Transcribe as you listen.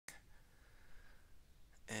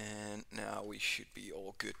should be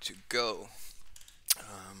all good to go.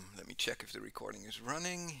 Let me check if the recording is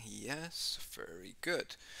running. Yes, very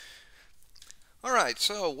good. Alright,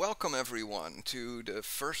 so welcome everyone to the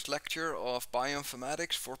first lecture of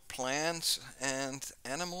Bioinformatics for Plants and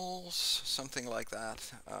Animals, something like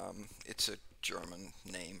that. It's a German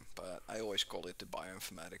name, but I always call it the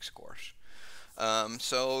Bioinformatics course.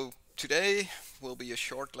 So today will be a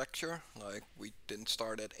short lecture. Like, we didn't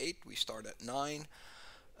start at 8, we start at 9.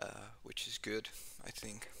 Which is good, I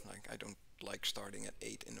think. Like, I don't like starting at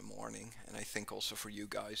 8 in the morning, and I think also for you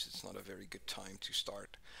guys it's not a very good time to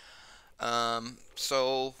start.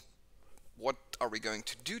 So what are we going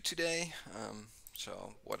to do today?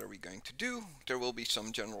 What are we going to do? There will be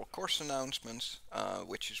some general course announcements,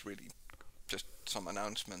 which is really just some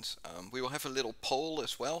announcements. We will have a little poll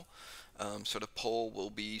as well. So the poll will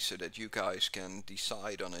be so that you guys can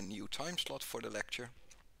decide on a new time slot for the lecture.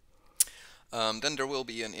 Then there will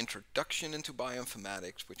be an introduction into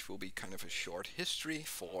bioinformatics, which will be kind of a short history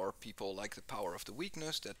for people like the Power of the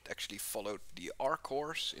Weakness that actually followed the R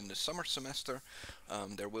course in the summer semester.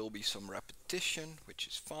 There will be some repetition, which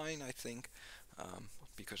is fine, I think,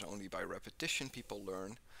 because only by repetition people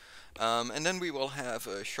learn. And then we will have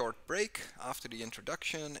a short break after the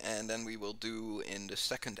introduction, and then we will do in the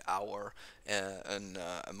second hour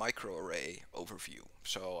a microarray overview.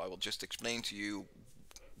 So I will just explain to you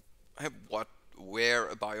where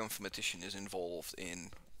a bioinformatician is involved in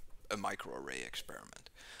a microarray experiment.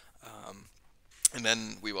 And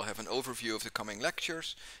then we will have an overview of the coming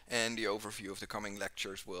lectures, and the overview of the coming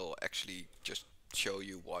lectures will actually just show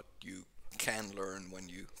you what you can learn when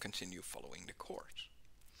you continue following the course.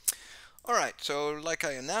 Alright, so like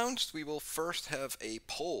I announced, we will first have a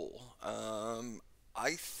poll.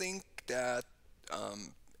 I think that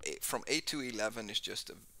from 8 to 11 is just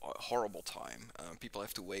a horrible time. People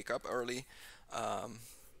have to wake up early.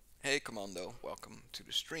 Hey Commando, welcome to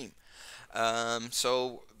the stream.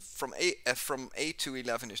 So from 8 to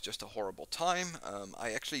 11 is just a horrible time.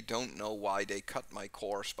 I actually don't know why they cut my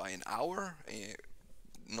course by an hour.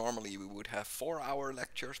 Normally we would have 4-hour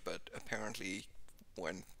lectures, but apparently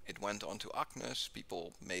when it went on to Agnes,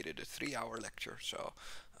 people made it a 3-hour lecture. So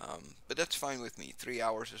but that's fine with me. 3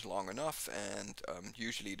 hours is long enough, and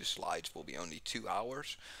usually the slides will be only 2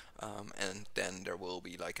 hours, and then there will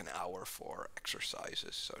be like an hour for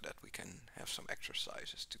exercises so that we can have some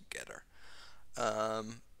exercises together.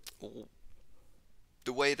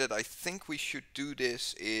 The way that I think we should do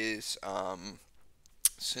this is,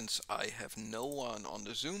 since I have no one on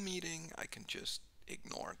the Zoom meeting, I can just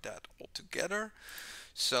ignore that altogether.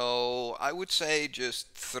 So I would say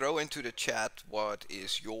just throw into the chat what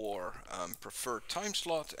is your preferred time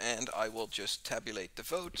slot, and I will just tabulate the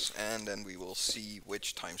votes, and then we will see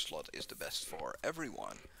which time slot is the best for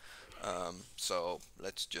everyone. So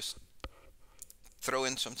let's just throw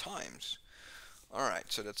in some times.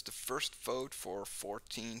 Alright, so that's the first vote for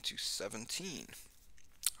 14 to 17.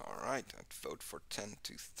 Alright, I'd vote for 10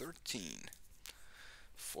 to 13.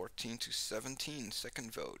 14 to 17,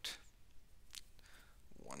 second vote.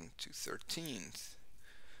 1 to 13.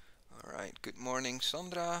 Alright, good morning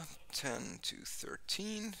Sandra. 10 to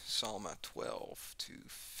 13. Salma 12 to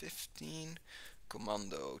 15.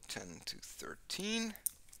 Commando 10 to 13.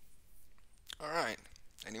 Alright,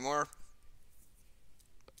 any more?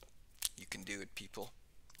 You can do it, people.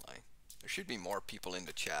 Like, there should be more people in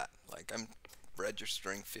the chat. Like, I'm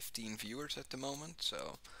registering 15 viewers at the moment,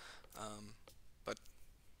 so but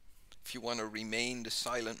if you want to remain the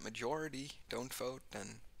silent majority, don't vote,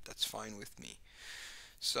 then that's fine with me.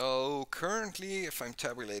 So currently, if I'm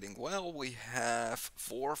tabulating well, we have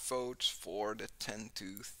 4 votes for the 10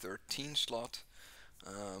 to 13 slot.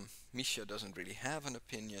 Misha doesn't really have an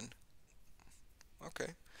opinion.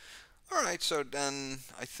 Okay. Alright, so then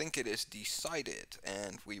I think it is decided,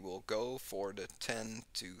 and we will go for the 10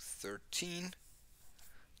 to 13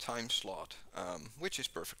 time slot, which is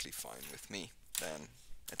perfectly fine with me. Then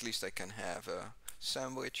at least I can have a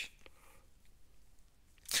sandwich.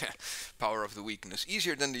 Power of the Weakness,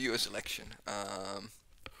 easier than the US election.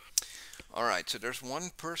 Alright, so there's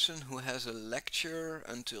one person who has a lecture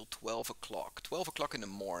until 12 o'clock. 12 o'clock in the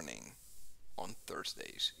morning on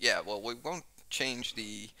Thursdays. Yeah, well, we won't change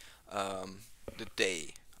the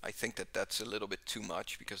day. I think that that's a little bit too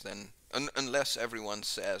much, because then, unless everyone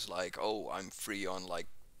says like, oh, I'm free on like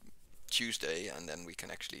Tuesday, and then we can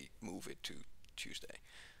actually move it to Tuesday.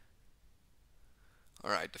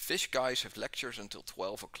 Alright, the fish guys have lectures until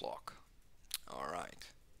 12 o'clock. Alright.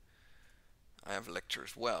 I have a lecture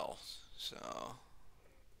as well. So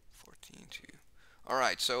 14 to.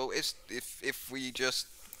 Alright, so if we just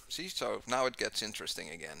see, so now it gets interesting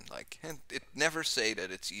again. Like, and it never say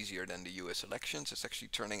that it's easier than the U.S. elections. It's actually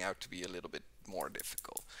turning out to be a little bit more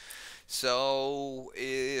difficult. So,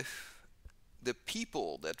 if the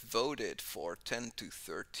people that voted for 10 to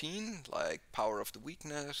 13, like Power of the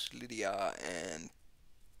Weakness, Lydia, and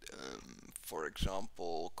for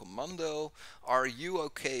example, Commando, are you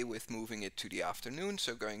okay with moving it to the afternoon?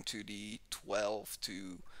 So going to the 12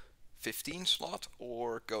 to 15 slot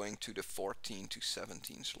or going to the 14 to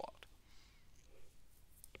 17 slot?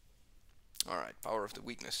 All right, Power of the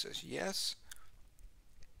Weakness says yes.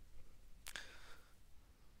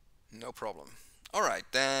 No problem. All right,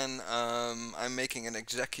 then I'm making an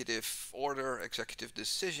executive order, executive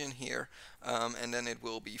decision here, and then it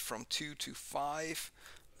will be from 2 to 5,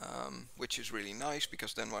 which is really nice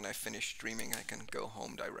because then when I finish streaming, I can go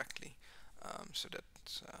home directly. So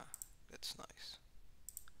that's nice.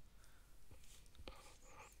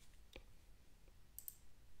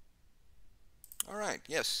 All right,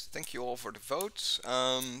 yes, thank you all for the votes.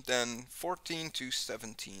 Then 14 to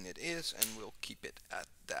 17 it is, and we'll keep it at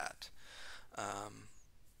that. Um,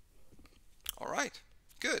 all right,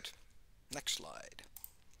 good. Next slide.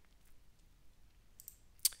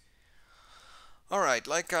 All right,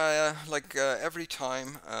 every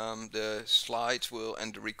time, the slides will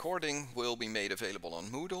and the recording will be made available on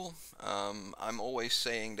Moodle. I'm always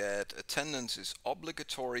saying that attendance is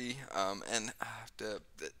obligatory, and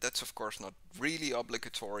that's of course not really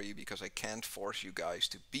obligatory because I can't force you guys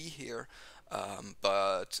to be here.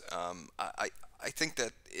 I think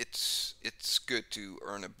that it's good to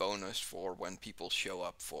earn a bonus for when people show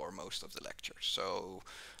up for most of the lectures. So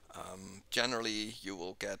generally, you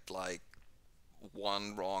will get like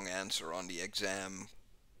one wrong answer on the exam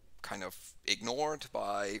kind of ignored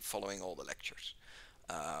by following all the lectures.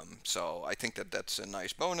 So I think that that's a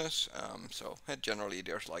nice bonus. So generally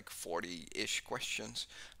there's like 40-ish questions,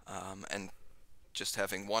 and just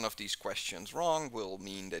having one of these questions wrong will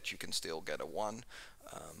mean that you can still get a 1,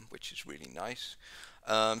 which is really nice.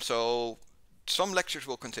 So some lectures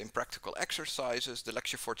will contain practical exercises. The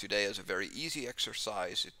lecture for today is a very easy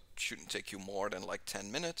exercise. It shouldn't take you more than like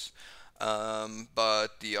 10 minutes.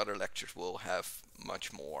 But the other lectures will have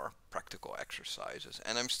much more practical exercises.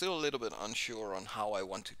 And I'm still a little bit unsure on how I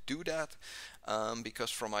want to do that,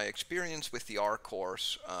 because from my experience with the R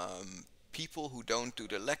course, people who don't do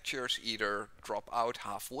the lectures either drop out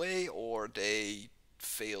halfway or they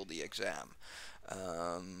fail the exam.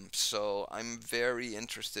 So I'm very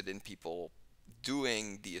interested in people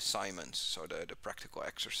doing the assignments, so the practical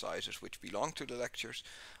exercises which belong to the lectures.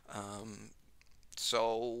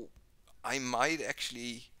 So I might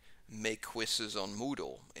actually make quizzes on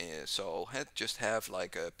Moodle. So just have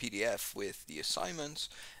like a PDF with the assignments,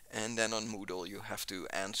 and then on Moodle you have to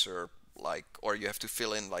answer like, or you have to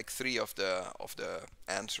fill in like 3 of the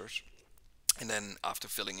answers, and then after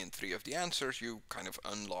filling in 3 of the answers, you kind of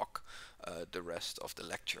unlock the rest of the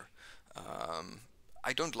lecture.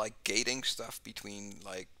 I don't like gating stuff between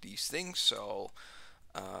like these things, so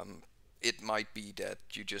it might be that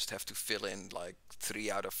you just have to fill in like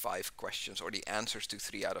 3 out of 5 questions or the answers to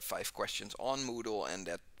 3 out of 5 questions on Moodle, and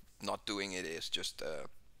that not doing it is just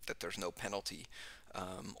that there's no penalty.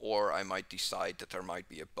 Or I might decide that there might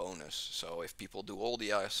be a bonus. So if people do all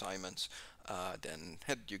the assignments, then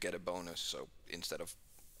you get a bonus. So instead of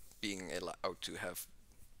being allowed to have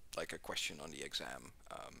like a question on the exam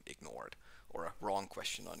ignored, or a wrong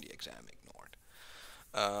question on the exam ignored.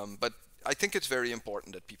 But I think it's very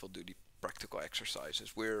important that people do the practical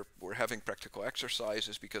exercises. We're having practical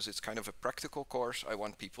exercises because it's kind of a practical course. I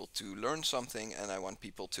want people to learn something, and I want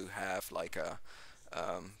people to have like a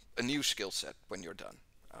new skill set when you're done.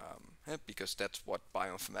 Because that's what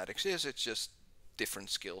bioinformatics is. It's just different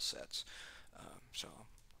skill sets. So,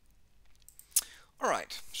 all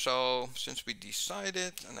right. So since we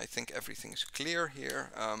decided, and I think everything's clear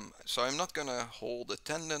here, so I'm not gonna hold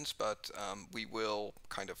attendance, but we will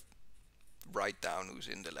kind of write down who's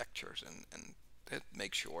in the lectures, and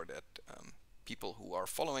make sure that people who are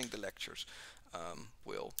following the lectures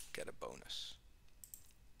will get a bonus.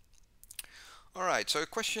 All right, so a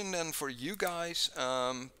question then for you guys.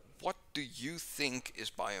 What do you think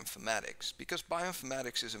is bioinformatics? Because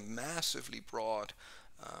bioinformatics is a massively broad...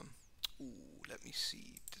 let me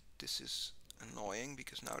see. This is annoying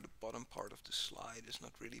because now the bottom part of the slide is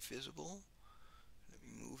not really visible. Let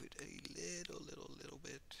me move it a little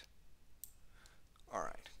bit. All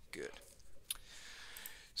right, good.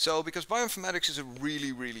 So because bioinformatics is a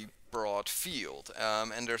really broad field,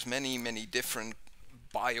 and there's many different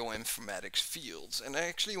bioinformatics fields. And I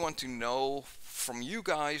actually want to know from you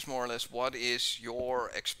guys more or less, what is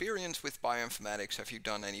your experience with bioinformatics? Have you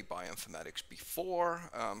done any bioinformatics before?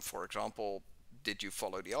 For example, did you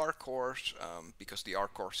follow the R course? Because the R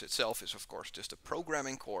course itself is of course just a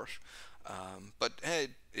programming course. But hey,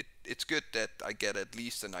 it's good that I get at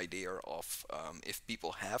least an idea of if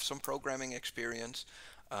people have some programming experience.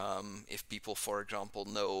 If people, for example,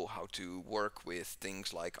 know how to work with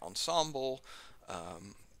things like Ensemble.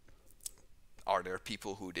 um, are there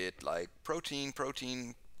people who did like protein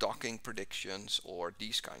docking predictions or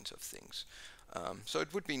these kinds of things? So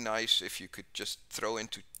it would be nice if you could just throw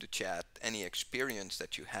into the chat any experience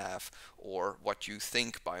that you have or what you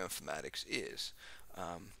think bioinformatics is.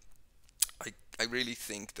 Um, I really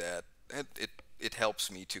think that it helps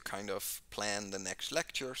me to kind of plan the next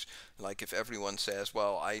lectures. Like if everyone says,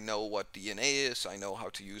 well, I know what DNA is, I know how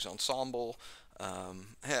to use Ensemble,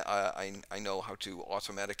 I know how to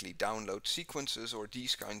automatically download sequences or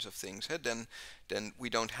these kinds of things, then we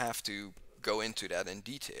don't have to go into that in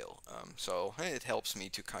detail. So it helps me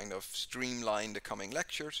to kind of streamline the coming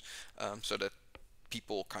lectures, so that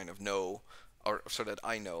people kind of know, or so that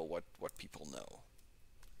I know what people know.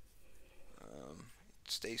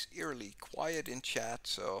 It stays eerily quiet in chat,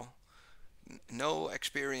 so no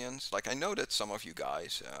experience. Like I know that some of you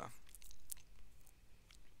guys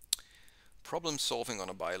problem solving on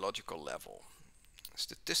a biological level,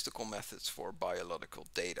 statistical methods for biological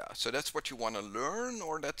data. So that's what you want to learn,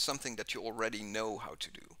 or that's something that you already know how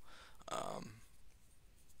to do. Um,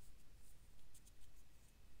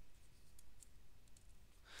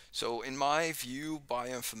 So in my view,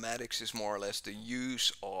 bioinformatics is more or less the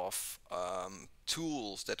use of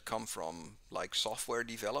tools that come from like software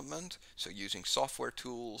development. So using software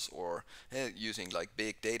tools or using like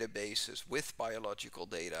big databases with biological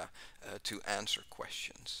data to answer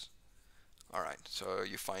questions. All right, so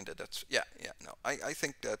you find that that's, yeah, no. I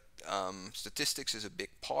think that statistics is a big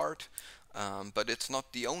part, but it's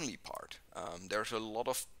not the only part. There's a lot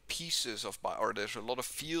of pieces of or there's a lot of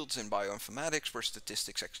fields in bioinformatics where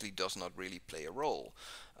statistics actually does not really play a role.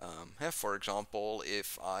 For example,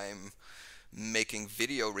 if I'm making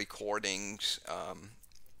video recordings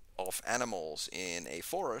of animals in a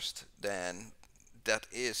forest, then that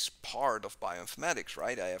is part of bioinformatics,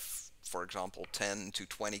 right? I have, for example, 10 to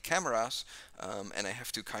 20 cameras, and I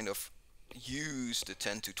have to kind of use the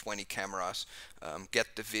 10 to 20 cameras,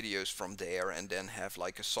 get the videos from there, and then have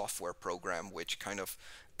like a software program which kind of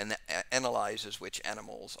analyzes which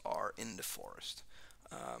animals are in the forest.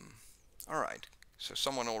 All right, so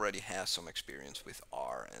someone already has some experience with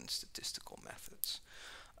R and statistical methods.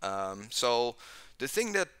 So the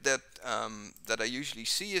thing that I usually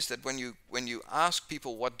see is that when you ask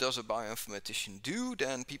people what does a bioinformatician do,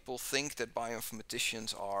 then people think that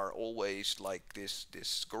bioinformaticians are always like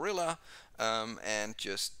this gorilla and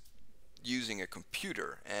just using a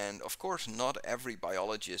computer. And of course, not every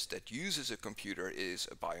biologist that uses a computer is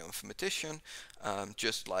a bioinformatician,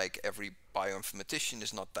 just like every bioinformatician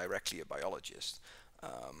is not directly a biologist.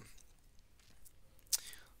 Um,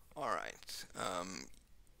 all right.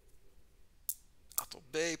 Atul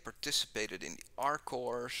Bey participated in the R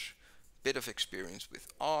course. Bit of experience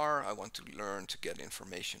with R. I want to learn to get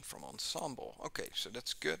information from Ensemble. Okay, so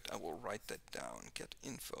that's good. I will write that down. Get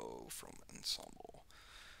info from Ensemble.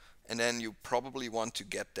 And then you probably want to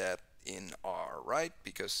get that in R, right?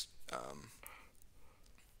 Because, all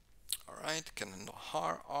right, can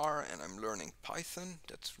R, and I'm learning Python.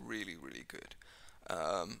 That's really, really good.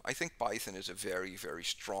 I think Python is a very, very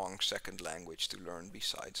strong second language to learn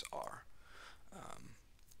besides R.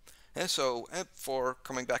 And so, for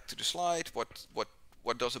coming back to the slide, what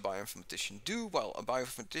does a bioinformatician do? Well, a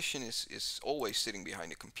bioinformatician is always sitting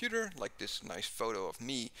behind a computer, like this nice photo of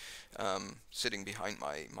me sitting behind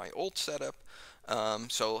my old setup.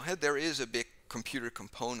 So there is a big computer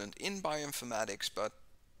component in bioinformatics, but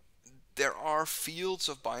there are fields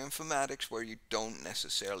of bioinformatics where you don't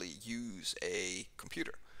necessarily use a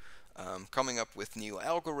computer. Coming up with new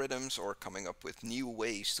algorithms or coming up with new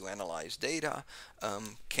ways to analyze data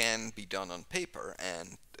can be done on paper,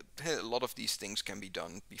 and a lot of these things can be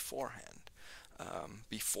done beforehand,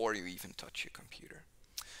 before you even touch your computer.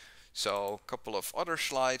 So a couple of other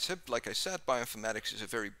slides. Like I said, bioinformatics is a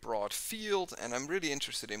very broad field, and I'm really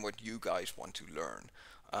interested in what you guys want to learn.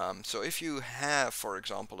 So if you have, for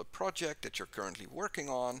example, a project that you're currently working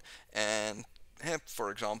on, and for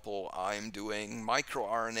example, I'm doing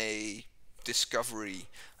microRNA discovery,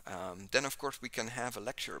 then of course we can have a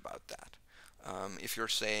lecture about that. If you're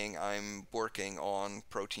saying I'm working on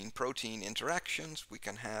protein-protein interactions, we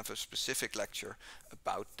can have a specific lecture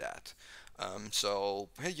about that. So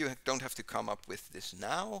hey, you don't have to come up with this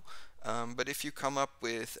now, but if you come up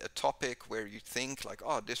with a topic where you think like,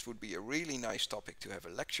 oh, this would be a really nice topic to have a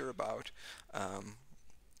lecture about. All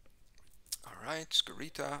right,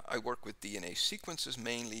 Scarita, I work with DNA sequences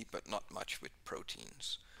mainly, but not much with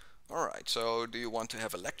proteins. All right, so do you want to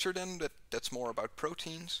have a lecture then that's more about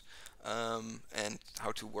proteins and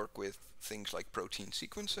how to work with things like protein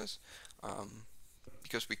sequences?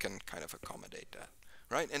 Because we can kind of accommodate that,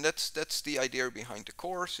 right? And that's the idea behind the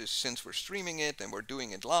course. Is since we're streaming it and we're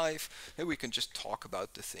doing it live, then we can just talk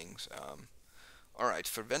about the things. All right,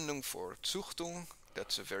 Verwendung for Züchtung.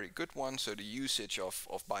 That's a very good one. So the usage of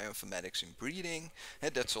bioinformatics in breeding,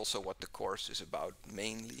 and that's also what the course is about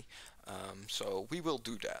mainly. So we will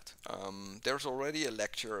do that. There's already a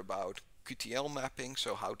lecture about QTL mapping,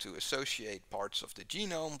 so how to associate parts of the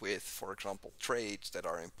genome with, for example, traits that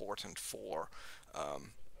are important for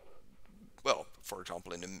um, well, for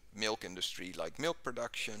example, in the milk industry, like milk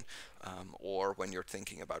production, or when you're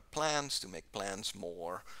thinking about plants, to make plants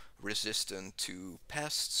more resistant to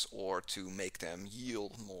pests or to make them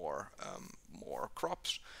yield more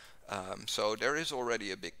crops. So there is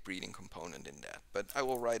already a big breeding component in that, but I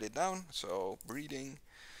will write it down. So breeding,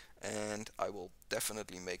 and I will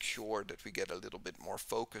definitely make sure that we get a little bit more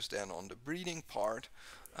focus then on the breeding part.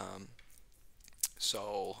 Um,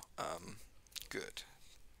 so good.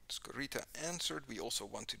 Scorita answered. We also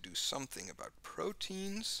want to do something about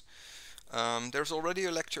proteins. There's already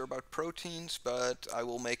a lecture about proteins, but I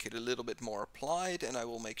will make it a little bit more applied, and I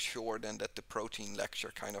will make sure then that the protein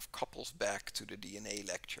lecture kind of couples back to the DNA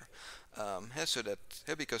lecture. So that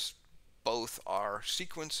because both are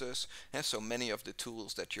sequences, so many of the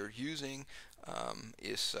tools that you're using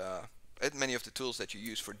many of the tools that you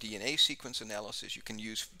use for DNA sequence analysis, you can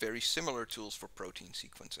use very similar tools for protein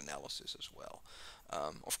sequence analysis as well.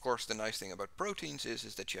 Of course, the nice thing about proteins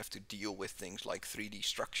is that you have to deal with things like 3D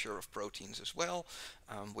structure of proteins as well,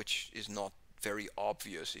 which is not very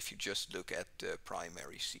obvious if you just look at the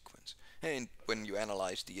primary sequence. And when you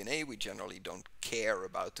analyze DNA, we generally don't care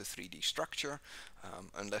about the 3D structure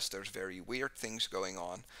unless there's very weird things going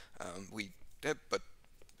on. But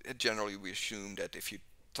generally we assume that if you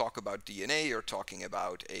talk about DNA, you're talking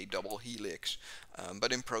about a double helix.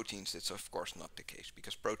 But in proteins, it's of course not the case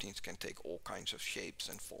because proteins can take all kinds of shapes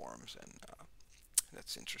and forms, and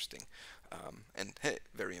that's interesting and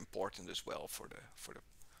very important as well for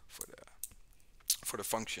the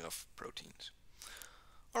function of proteins.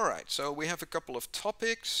 All right, so we have a couple of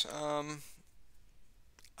topics.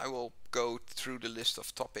 I will go through the list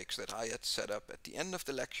of topics that I had set up at the end of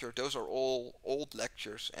the lecture. Those are all old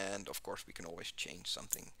lectures, and of course we can always change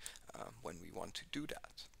something when we want to do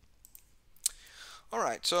that. All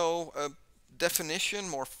right, so definition,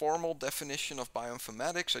 more formal definition of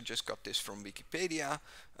bioinformatics. I just got this from Wikipedia,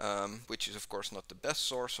 which is of course not the best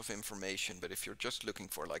source of information, but if you're just looking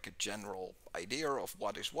for like a general idea of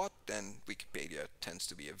what is what, then Wikipedia tends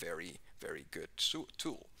to be a very, very good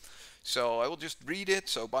tool. So I will just read it.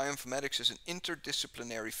 So bioinformatics is an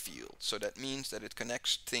interdisciplinary field. So that means that it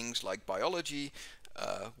connects things like biology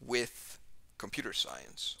with computer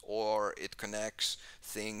science, or it connects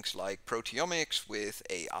things like proteomics with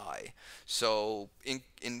AI. So in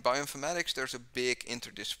bioinformatics, there's a big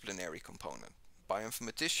interdisciplinary component.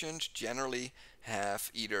 Bioinformaticians generally have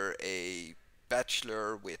either a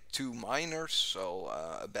bachelor with two minors, so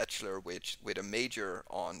a bachelor with a major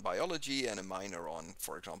on biology and a minor on,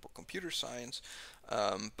 for example, computer science.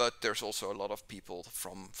 But there's also a lot of people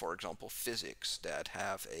from, for example, physics that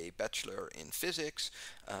have a bachelor in physics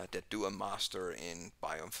that do a master in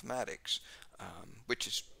bioinformatics. Which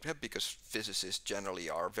is because physicists generally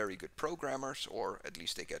are very good programmers, or at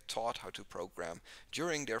least they get taught how to program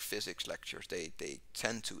during their physics lectures. They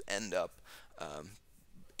tend to end up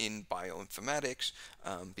in bioinformatics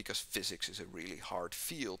because physics is a really hard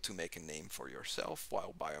field to make a name for yourself,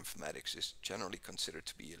 while bioinformatics is generally considered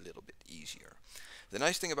to be a little bit easier. The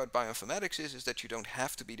nice thing about bioinformatics is that you don't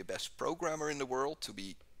have to be the best programmer in the world to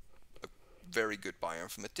be a very good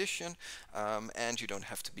bioinformatician, and you don't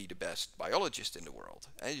have to be the best biologist in the world.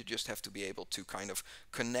 And you just have to be able to kind of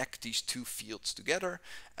connect these two fields together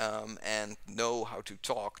and know how to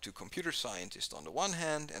talk to computer scientists on the one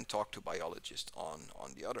hand and talk to biologists on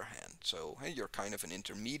the other hand. So you're kind of an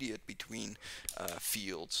intermediate between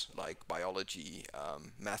fields like biology,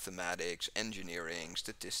 mathematics, engineering,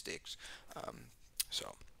 statistics.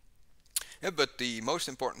 So. Yeah, but the most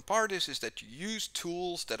important part is that you use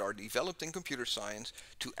tools that are developed in computer science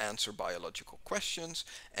to answer biological questions.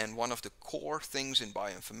 And one of the core things in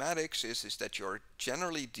bioinformatics is that you're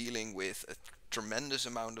generally dealing with a tremendous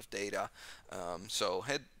amount of data.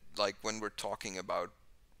 Like when we're talking about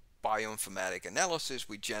bioinformatic analysis,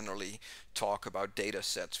 we generally talk about data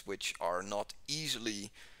sets which are not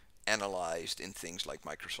easily analyzed in things like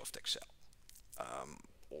Microsoft Excel,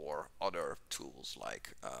 or other tools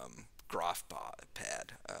like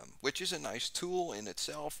GraphPad, which is a nice tool in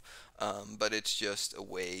itself, but it's just a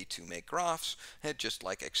way to make graphs. And just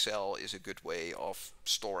like Excel is a good way of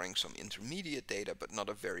storing some intermediate data, but not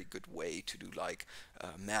a very good way to do like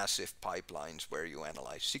massive pipelines where you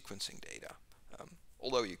analyze sequencing data.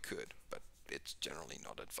 Although you could, but it's generally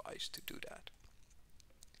not advised to do that.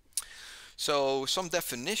 So some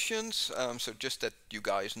definitions, so just that you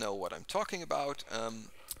guys know what I'm talking about.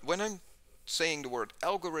 When I'm saying the word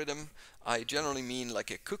algorithm, I generally mean like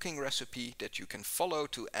a cooking recipe that you can follow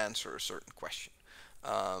to answer a certain question.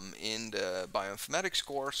 In the bioinformatics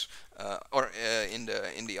course, in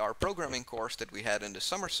the R programming course that we had in the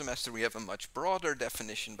summer semester, we have a much broader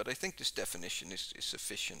definition, but I think this definition is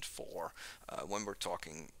sufficient for when we're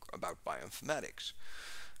talking about bioinformatics.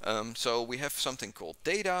 So we have something called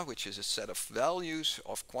data, which is a set of values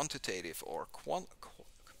of qualitative or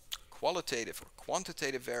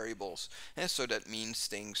quantitative variables. And so that means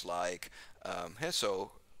things like,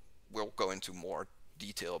 so we'll go into more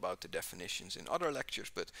detail about the definitions in other lectures,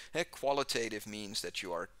 but qualitative means that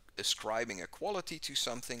you are ascribing a quality to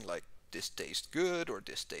something, like this tastes good or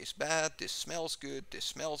this tastes bad, this smells good, this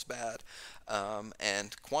smells bad.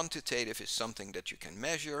 And quantitative is something that you can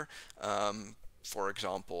measure. For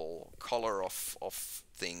example, color of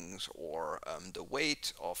things, or the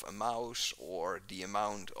weight of a mouse, or the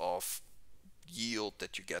amount of yield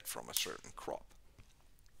that you get from a certain crop.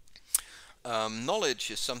 Knowledge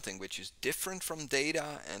is something which is different from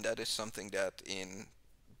data, and that is something that in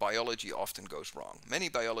biology often goes wrong. Many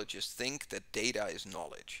biologists think that data is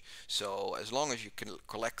knowledge. So as long as you can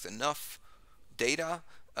collect enough data,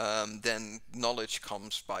 then knowledge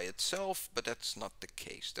comes by itself, but that's not the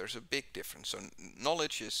case. There's a big difference. So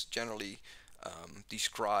knowledge is generally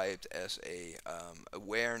described as a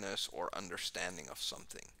awareness or understanding of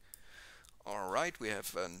something. Alright, we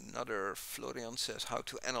have another. Florian says how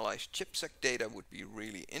to analyze chipsec data would be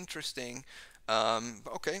really interesting.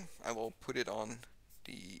 Okay, I will put it on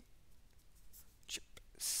the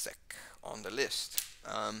chipsec on the list.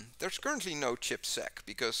 There's currently no chipsec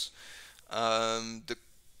because the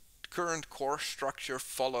current course structure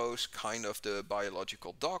follows kind of the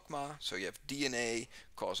biological dogma. So you have DNA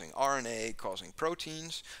causing RNA causing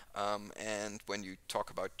proteins, and when you talk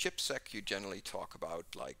about chipsec, you generally talk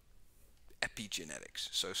about like epigenetics,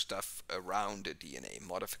 so stuff around the DNA,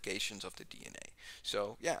 modifications of the DNA.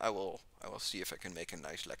 So yeah, I will see if I can make a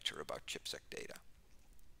nice lecture about chipsec data.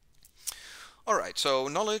 Alright, so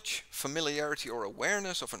knowledge, familiarity or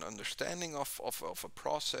awareness of an understanding of a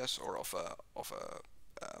process or of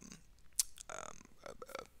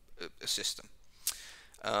a system.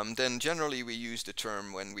 Then generally we use the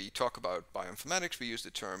term, when we talk about bioinformatics, we use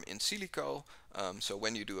the term in silico. So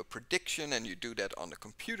when you do a prediction and you do that on the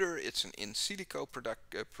computer, it's an in silico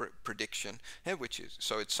prediction, which is,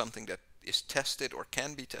 so it's something that is tested or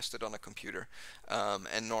can be tested on a computer.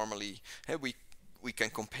 And normally we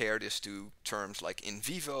can compare this to terms like in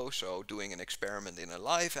vivo, so doing an experiment in a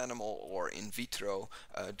live animal, or in vitro,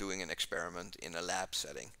 doing an experiment in a lab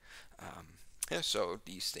setting. So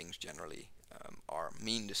these things generally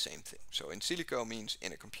mean the same thing. So in silico means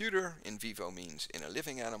in a computer, in vivo means in a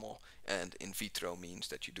living animal, and in vitro means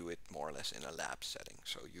that you do it more or less in a lab setting.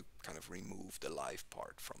 So you kind of remove the live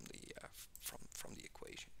part from the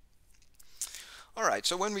equation. Alright,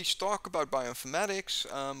 so when we talk about bioinformatics,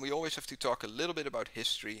 we always have to talk a little bit about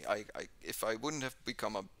history. If I wouldn't have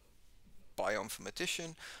become a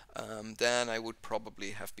bioinformatician, then I would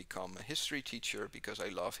probably have become a history teacher, because I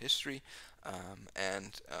love history,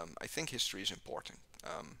 and I think history is important.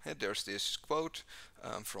 There's this quote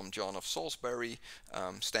from John of Salisbury,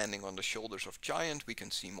 standing on the shoulders of giants we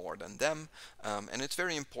can see more than them, and it's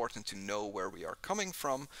very important to know where we are coming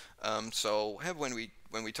from. So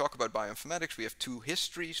when we talk about bioinformatics, we have two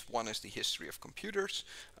histories. One is the history of computers.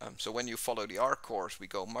 So when you follow the R course, we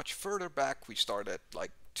go much further back. We start at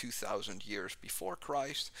like 2000 years before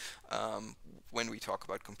Christ, when we talk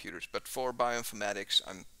about computers. But for bioinformatics,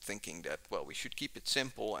 I'm thinking that, well, we should keep it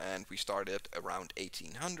simple, and we start at around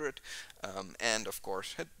 1800. And of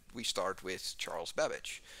course, we start with Charles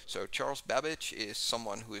Babbage. So Charles Babbage is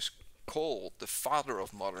someone who is called the father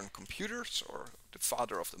of modern computers, or the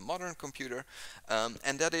father of the modern computer,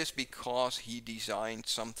 and that is because he designed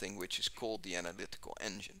something which is called the analytical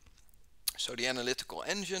engine. So the analytical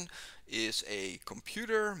engine is a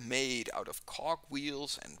computer made out of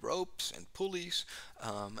cogwheels and ropes and pulleys,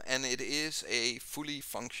 and it is a fully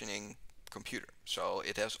functioning computer. So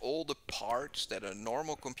it has all the parts that a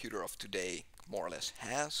normal computer of today more or less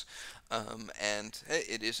has, and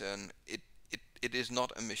it is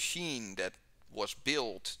not a machine that was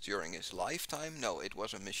built during his lifetime. No, it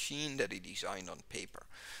was a machine that he designed on paper.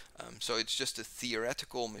 So it's just a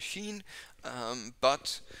theoretical machine,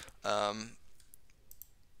 but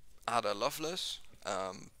Ada Lovelace,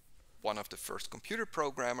 one of the first computer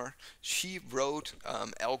programmer, she wrote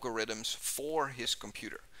algorithms for his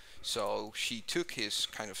computer. So she took his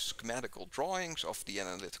kind of schematical drawings of the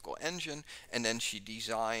analytical engine, and then she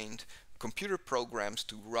designed computer programs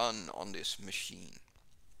to run on this machine.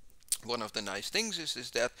 One of the nice things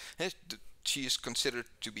is that she is considered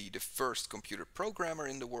to be the first computer programmer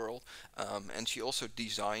in the world, and she also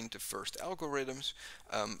designed the first algorithms,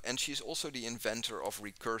 and she's also the inventor of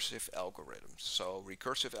recursive algorithms. So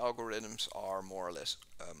recursive algorithms are more or less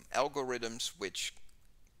algorithms which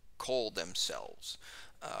call themselves.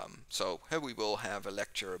 So here we will have a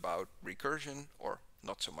lecture about recursion, or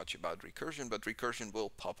not so much about recursion, but recursion will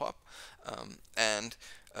pop up. And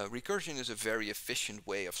recursion is a very efficient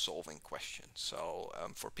way of solving questions. So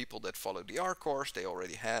for people that follow the R course, they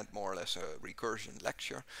already had more or less a recursion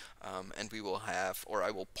lecture. And we will have, or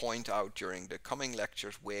I will point out during the coming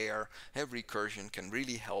lectures where recursion can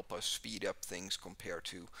really help us speed up things compared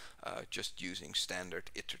to just using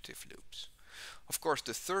standard iterative loops. Of course,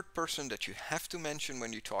 the third person that you have to mention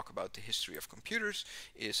when you talk about the history of computers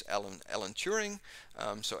is Alan Turing.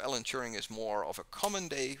 So Alan Turing is more of a common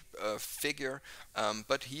day figure,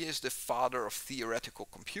 but he is the father of theoretical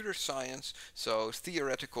computer science. So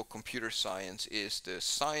theoretical computer science is the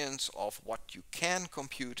science of what you can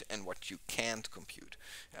compute and what you can't compute.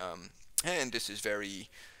 And this is very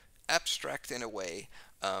abstract in a way,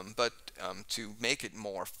 but to make it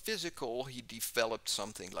more physical, he developed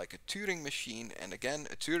something like a Turing machine. And again,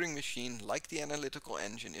 a Turing machine, like the analytical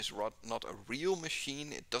engine, is not a real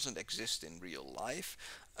machine. It doesn't exist in real life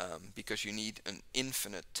because you need an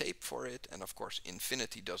infinite tape for it. And of course,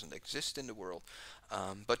 infinity doesn't exist in the world.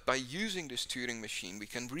 But by using this Turing machine, we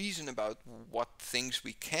can reason about what things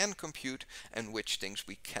we can compute and which things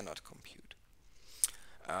we cannot compute.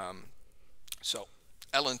 So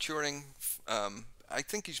Alan Turing, I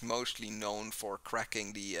think he's mostly known for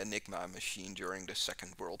cracking the Enigma machine during the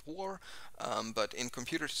Second World War, but in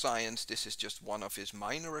computer science this is just one of his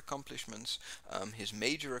minor accomplishments. His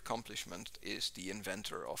major accomplishment is the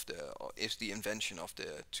invention of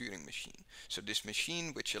the Turing machine. So this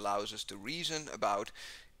machine which allows us to reason about,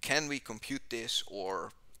 can we compute this,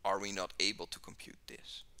 or are we not able to compute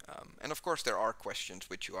this? And of course there are questions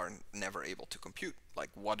which you are never able to compute, like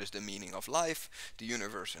what is the meaning of life, the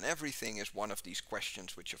universe and everything is one of these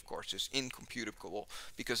questions which of course is incomputable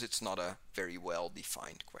because it's not a very well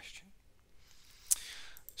defined question.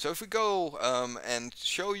 So if we go and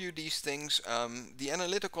show you these things, the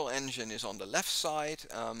analytical engine is on the left side.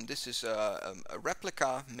 This is a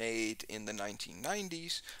replica made in the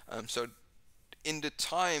 1990s. So in the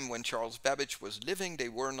time when Charles Babbage was living, they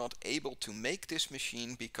were not able to make this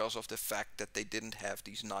machine because of the fact that they didn't have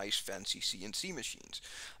these nice fancy CNC machines.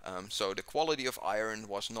 So the quality of iron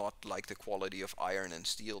was not like the quality of iron and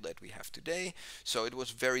steel that we have today. So it was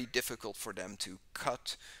very difficult for them to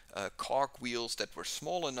cut cog wheels that were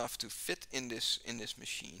small enough to fit in this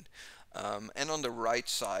machine. And on the right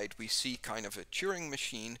side we see kind of a Turing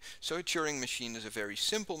machine. So a Turing machine is a very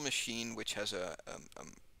simple machine which has a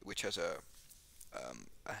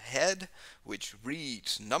head which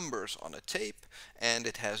reads numbers on a tape, and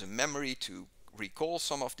it has a memory to recall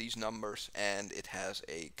some of these numbers, and it has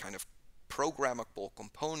a kind of programmable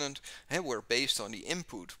component where based on the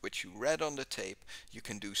input which you read on the tape you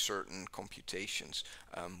can do certain computations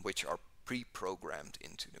which are pre-programmed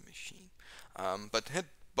into the machine. But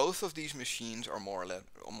both of these machines are more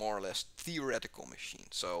or less theoretical machines.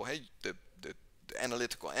 So the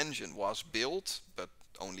analytical engine was built, but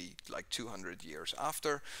only like 200 years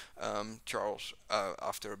after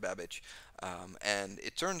after Babbage, and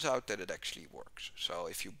it turns out that it actually works. So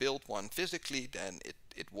if you build one physically, then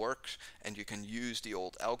it works, and you can use the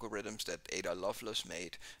old algorithms that Ada Lovelace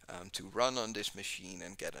made to run on this machine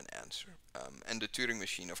and get an answer. And the Turing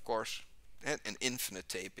machine, of course, an infinite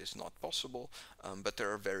tape is not possible, but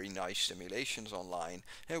there are very nice simulations online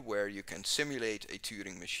where you can simulate a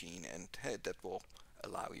Turing machine, and that will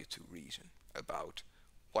allow you to reason about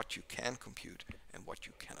what you can compute and what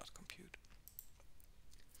you cannot compute.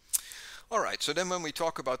 All right, so then when we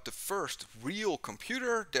talk about the first real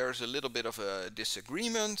computer, there's a little bit of a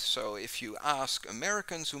disagreement. So if you ask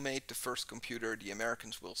Americans who made the first computer, the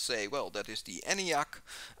Americans will say, well, that is the ENIAC.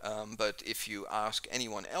 But if you ask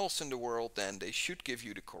anyone else in the world, then they should give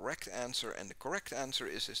you the correct answer. And the correct answer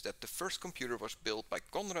is that the first computer was built by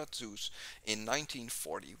Konrad Zuse in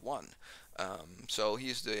 1941. So he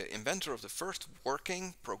is the inventor of the first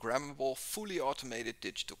working, programmable, fully automated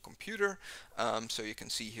digital computer. So you can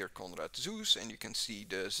see here Konrad Zuse, and you can see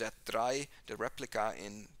the Z3, the replica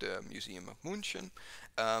in the Museum of München.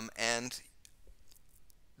 And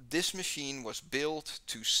this machine was built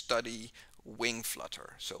to study wing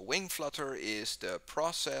flutter. So wing flutter is the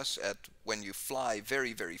process at when you fly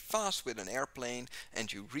very, very fast with an airplane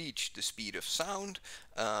and you reach the speed of sound,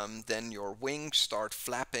 then your wings start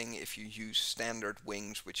flapping if you use standard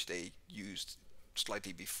wings, which they used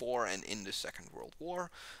slightly before and in the Second World War.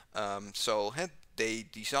 They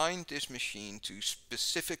designed this machine to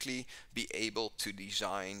specifically be able to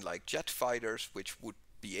design like jet fighters, which would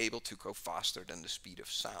be able to go faster than the speed of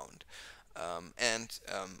sound.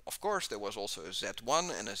 Of course, there was also a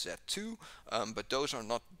Z1 and a Z2, but those are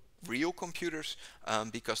not real computers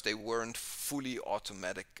because they weren't fully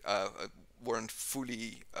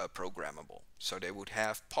programmable. So they would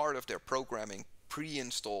have part of their programming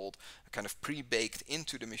pre-installed, kind of pre-baked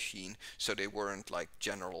into the machine, so they weren't like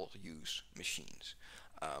general use machines.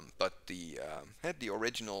 But the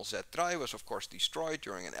original Z3 was of course destroyed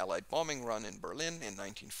during an Allied bombing run in Berlin in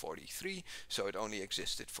 1943, so it only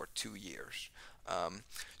existed for 2 years.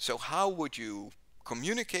 So how would you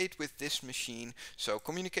communicate with this machine? So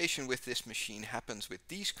communication with this machine happens with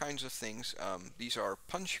these kinds of things. These are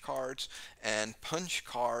punch cards, and punch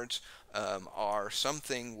cards are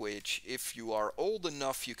something which, if you are old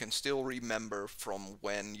enough, you can still remember from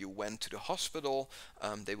when you went to the hospital.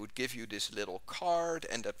 They would give you this little card,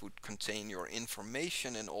 and that would contain your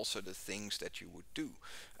information and also the things that you would do.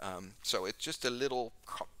 So it's just a little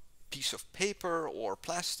piece of paper or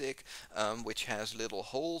plastic which has little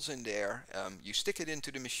holes in there. You stick it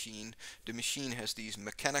into the machine. The machine has these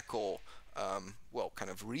mechanical kind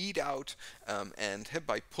of readout, and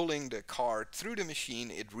by pulling the card through the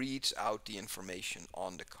machine, it reads out the information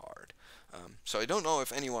on the card. So I don't know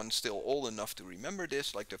if anyone's still old enough to remember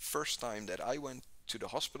this. Like the first time that I went to the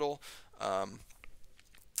hospital, I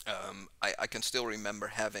can still remember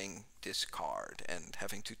having this card and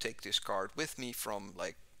having to take this card with me from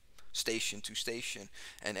like station to station,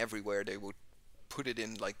 and everywhere they would put it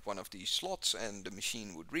in like one of these slots, and the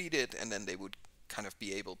machine would read it, and then they would kind of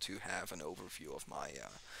be able to have an overview of my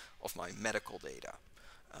medical data.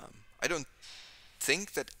 I don't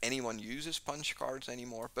think that anyone uses punch cards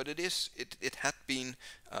anymore, but it had been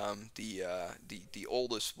the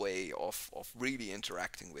oldest way of really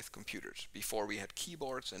interacting with computers. Before we had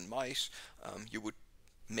keyboards and mice, you would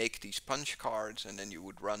make these punch cards, and then you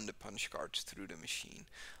would run the punch cards through the machine.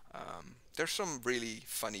 There's some really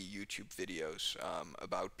funny YouTube videos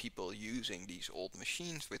about people using these old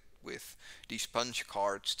machines with these punch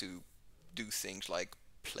cards to do things like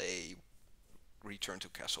play Return to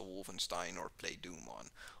Castle Wolfenstein or play Doom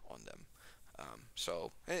on them.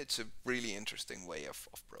 So it's a really interesting way of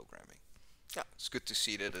programming. Yeah, it's good to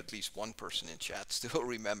see that at least one person in chat still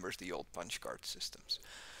remembers the old punch card systems.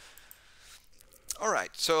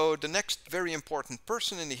 Alright, so the next very important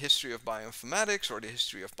person in the history of bioinformatics or the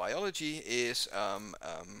history of biology is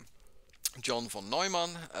John von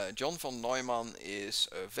Neumann. John von Neumann is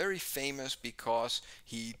very famous because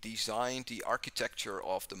he designed the architecture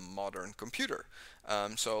of the modern computer.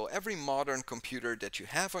 So every modern computer that you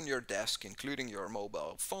have on your desk, including your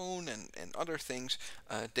mobile phone and other things,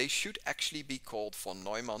 they should actually be called von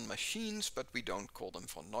Neumann machines, but we don't call them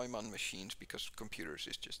von Neumann machines because computers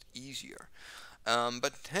is just easier.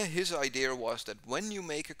 But his idea was that when you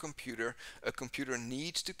make a computer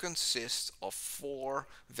needs to consist of 4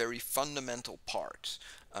 very fundamental parts.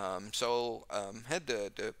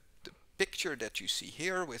 The picture that you see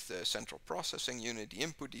here with the central processing unit, the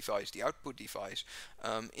input device, the output device,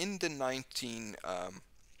 in the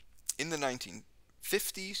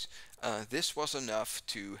 1950s, this was enough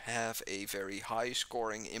to have a very high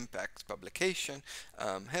scoring impact publication.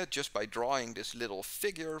 Just by drawing this little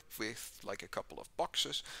figure with like a couple of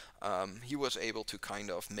boxes, he was able to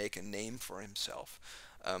kind of make a name for himself.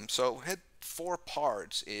 So 4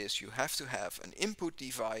 parts is you have to have an input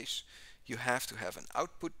device, you have to have an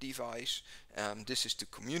output device. This is to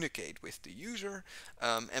communicate with the user,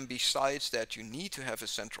 and besides that you need to have a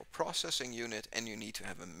central processing unit and you need to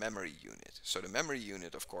have a memory unit. So the memory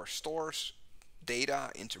unit of course stores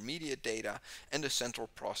data, intermediate data, and the central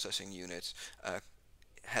processing unit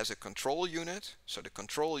has a control unit. So the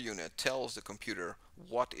control unit tells the computer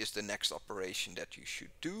what is the next operation that you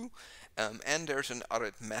should do. And there's an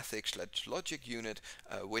arithmetic/logic unit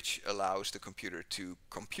which allows the computer to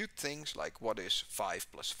compute things like what is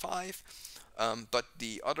 5 plus 5. But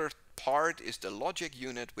the other part is the logic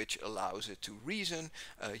unit, which allows it to reason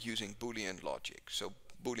using Boolean logic. So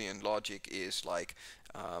Boolean logic is like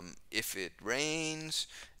if it rains,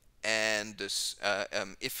 and this,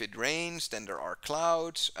 if it rains, then there are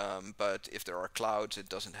clouds, but if there are clouds, it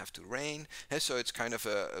doesn't have to rain. And so it's kind of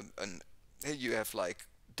you have like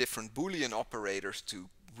different Boolean operators to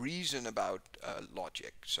reason about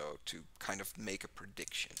logic, so to kind of make a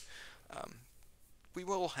prediction. Um, we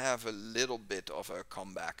will have a little bit of a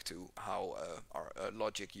comeback to how a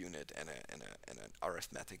logic unit and an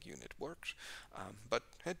arithmetic unit works. But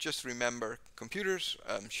just remember, computers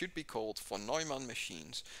should be called von Neumann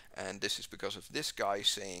machines, and this is because of this guy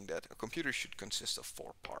saying that a computer should consist of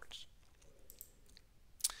 4 parts.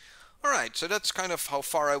 Alright, so that's kind of how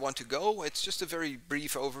far I want to go. It's just a very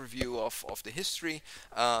brief overview of the history,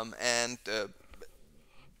 and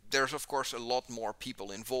there's of course a lot more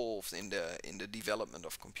people involved in the development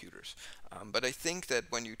of computers. But I think that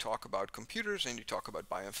when you talk about computers and you talk about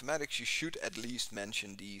bioinformatics, you should at least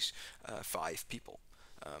mention these 5 people.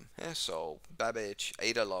 So Babbage,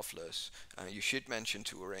 Ada Lovelace, you should mention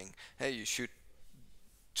Turing, you should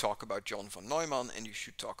talk about John von Neumann, and you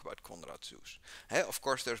should talk about Konrad Zuse. Of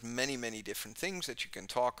course, there's many different things that you can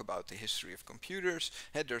talk about the history of computers.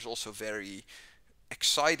 There's also very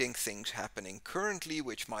exciting things happening currently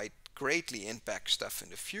which might greatly impact stuff in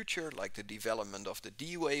the future, like the development of the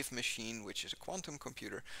D-Wave machine, which is a quantum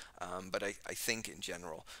computer. But I think in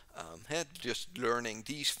general, just learning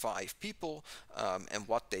these 5 people and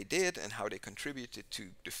what they did and how they contributed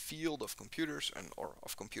to the field of computers or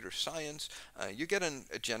of computer science, you get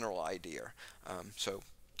a general idea. So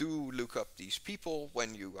do look up these people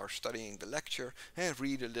when you are studying the lecture and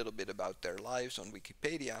read a little bit about their lives on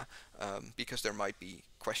Wikipedia, because there might be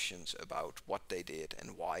questions about what they did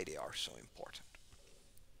and why they are so important.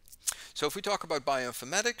 So if we talk about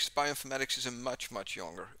bioinformatics is a much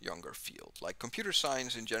younger field. Like computer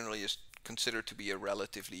science in general is considered to be a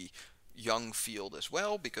relatively young field as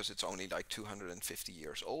well, because it's only like 250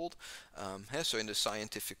 years old. So in the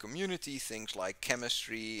scientific community, things like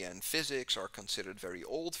chemistry and physics are considered very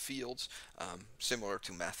old fields, similar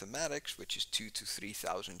to mathematics, which is 2,000 to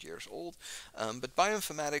 3,000 years old. But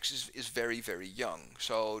bioinformatics is very young.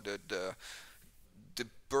 So the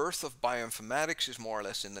birth of bioinformatics is more or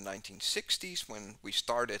less in the 1960s, when we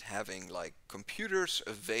started having like computers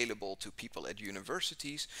available to people at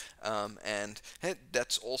universities, and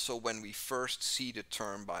that's also when we first see the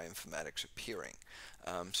term bioinformatics appearing.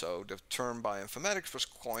 So the term bioinformatics was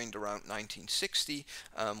coined around 1960,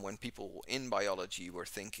 when people in biology were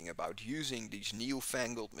thinking about using these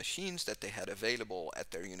newfangled machines that they had available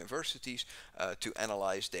at their universities to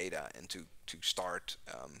analyze data and to start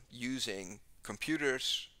using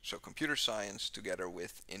computers, so computer science together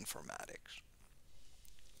with informatics.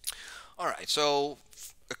 Alright, so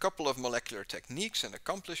a couple of molecular techniques and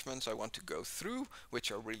accomplishments I want to go through,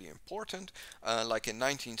 which are really important. Like in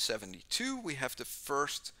 1972, we have the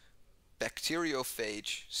first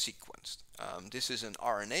bacteriophage sequenced. This is an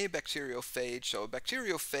RNA bacteriophage. So a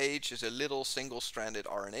bacteriophage is a little single-stranded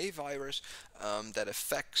RNA virus that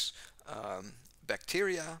affects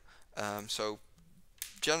bacteria. So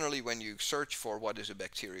generally, when you search for what is a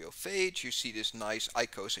bacteriophage, you see this nice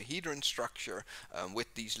icosahedron structure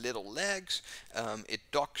with these little legs. It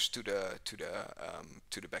docks to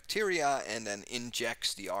the bacteria and then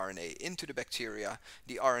injects the RNA into the bacteria.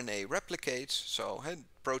 The RNA replicates, so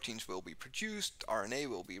proteins will be produced, RNA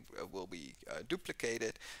will be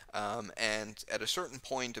duplicated, and at a certain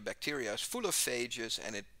point, the bacteria is full of phages,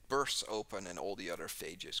 and it bursts open, and all the other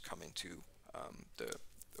phages come into the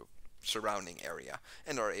surrounding area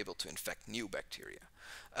and are able to infect new bacteria.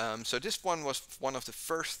 So this one was one of the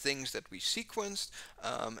first things that we sequenced,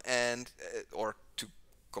 or to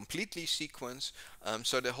completely sequence.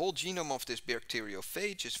 So the whole genome of this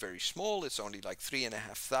bacteriophage is very small. It's only like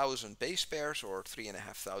 3,500 base pairs or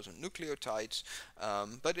 3,500 nucleotides,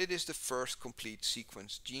 but it is the first complete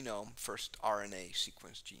sequenced genome, first RNA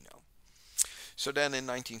sequenced genome. So then in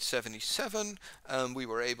 1977, we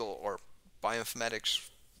were able, or bioinformatics,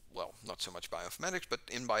 well, not so much bioinformatics, but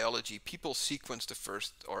in biology, people sequenced the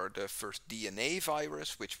first DNA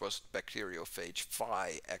virus, which was bacteriophage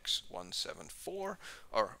phi X174,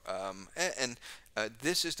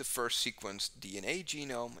 this is the first sequenced DNA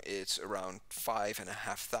genome. It's around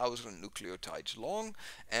 5,500 nucleotides long,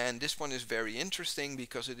 and this one is very interesting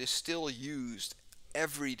because it is still used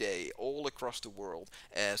every day all across the world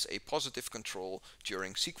as a positive control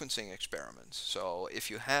during sequencing experiments. So if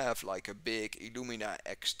you have like a big Illumina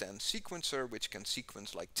X10 sequencer which can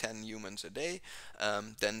sequence like 10 humans a day,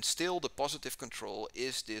 then still the positive control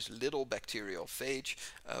is this little bacterial phage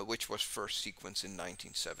which was first sequenced in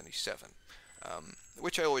 1977.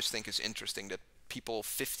 Which I always think is interesting that people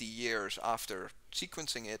 50 years after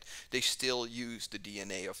sequencing it, they still use the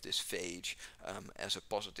DNA of this phage as a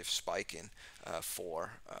positive spike in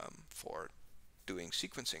for doing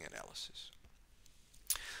sequencing analysis.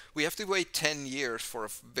 We have to wait 10 years for a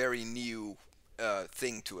very new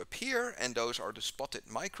thing to appear, and those are the spotted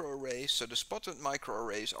microarrays. So the spotted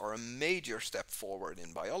microarrays are a major step forward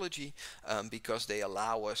in biology because they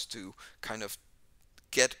allow us to kind of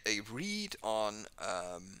get a read on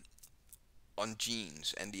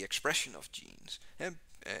genes and the expression of genes. And,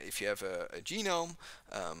 if you have a genome,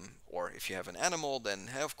 or if you have an animal, then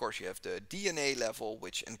of course you have the DNA level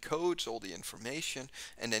which encodes all the information,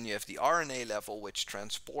 and then you have the RNA level which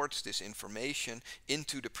transports this information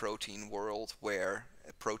into the protein world where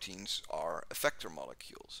proteins are effector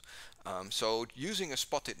molecules. So using a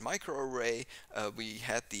spotted microarray, we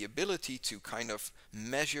had the ability to kind of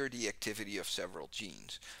measure the activity of several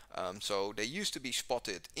genes. So they used to be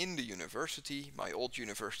spotted in the university. My old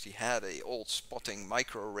university had a old spotting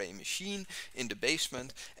microarray machine in the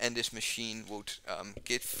basement, and this machine would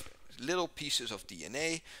give little pieces of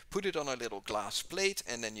DNA, put it on a little glass plate,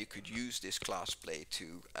 and then you could use this glass plate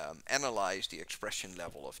to analyze the expression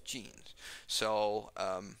level of genes. So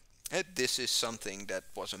this is something that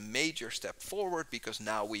was a major step forward because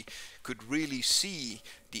now we could really see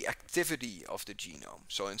the activity of the genome.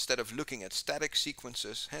 So instead of looking at static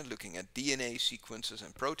sequences and looking at DNA sequences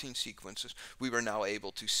and protein sequences, we were now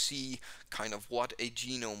able to see kind of what a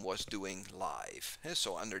genome was doing live.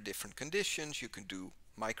 So under different conditions, you can do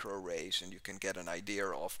microarrays and you can get an idea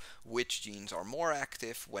of which genes are more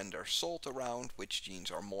active when there's salt around, which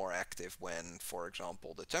genes are more active when, for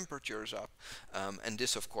example, the temperature is up. And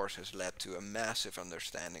this of course has led to a massive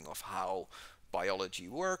understanding of how biology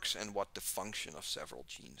works and what the function of several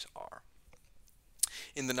genes are.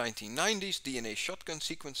 In the 1990s, DNA shotgun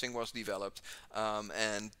sequencing was developed,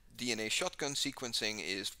 and DNA shotgun sequencing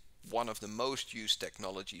is one of the most used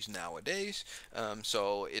technologies nowadays.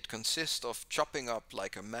 So it consists of chopping up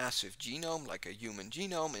like a massive genome, like a human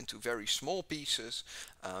genome, into very small pieces,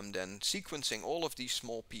 then sequencing all of these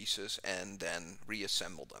small pieces and then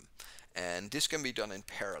reassemble them. And this can be done in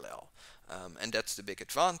parallel. And that's the big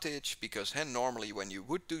advantage because normally when you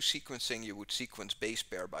would do sequencing, you would sequence base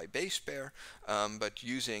pair by base pair. But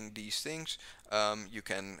using these things, you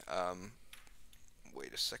can,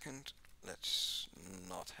 wait a second, let's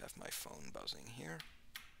not have my phone buzzing here.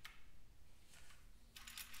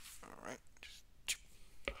 Alright.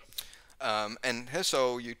 And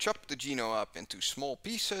so you chop the genome up into small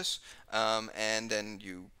pieces, and then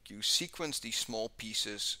you sequence these small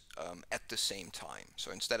pieces at the same time.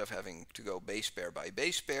 So instead of having to go base pair by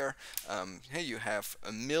base pair, you have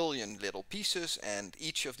a million little pieces, and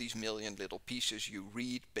each of these million little pieces you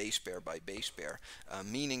read base pair by base pair,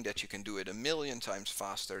 meaning that you can do it a million times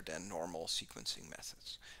faster than normal sequencing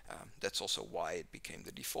methods. That's also why it became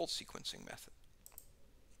the default sequencing method.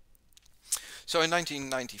 So in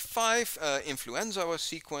 1995, influenza was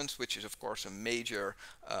sequenced, which is of course a major,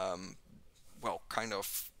 well, kind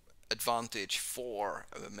of advantage for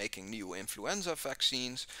making new influenza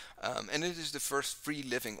vaccines, and it is the first free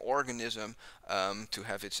living organism to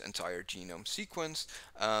have its entire genome sequenced,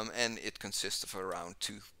 and it consists of around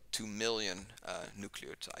 2 million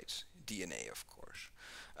nucleotides, DNA of course.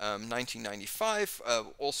 1995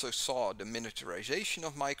 also saw the miniaturization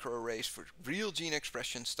of microarrays for real gene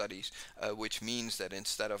expression studies, which means that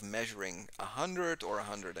instead of measuring 100 or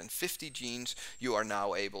 150 genes, you are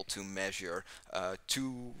now able to measure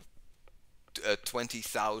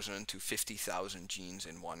 20,000 to 50,000 genes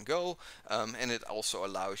in one go, and it also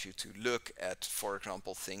allows you to look at, for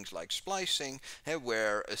example, things like splicing,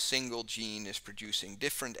 where a single gene is producing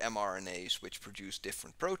different mRNAs which produce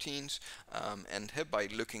different proteins, and by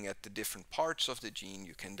looking at the different parts of the gene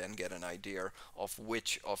you can then get an idea of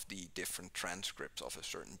which of the different transcripts of a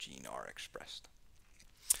certain gene are expressed.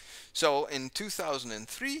 So in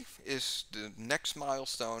 2003 is the next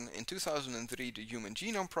milestone. In 2003 the Human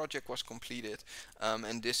Genome Project was completed,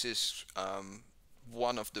 and this is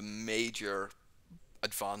one of the major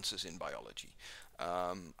advances in biology.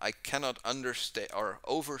 I cannot understate or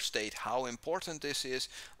overstate how important this is.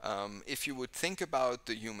 If you would think about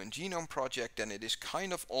the Human Genome Project, then it is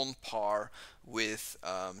kind of on par with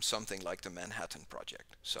something like the Manhattan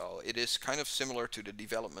Project. So it is kind of similar to the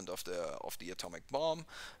development of the atomic bomb.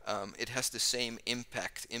 It has the same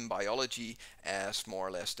impact in biology as more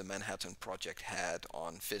or less the Manhattan Project had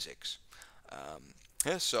on physics.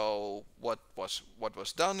 So what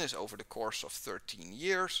was done is over the course of 13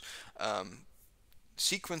 years,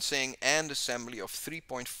 sequencing and assembly of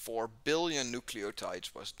 3.4 billion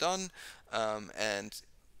nucleotides was done, and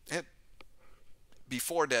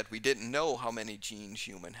before that we didn't know how many genes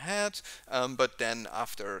human had, but then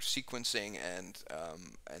after sequencing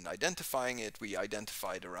and identifying it, we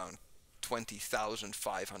identified around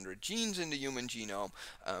 20,500 genes in the human genome,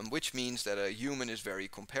 which means that a human is very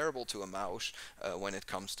comparable to a mouse when it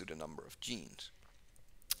comes to the number of genes.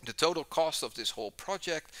 The total cost of this whole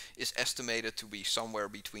project is estimated to be somewhere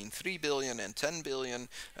between 3 billion and 10 billion.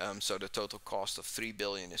 So the total cost of 3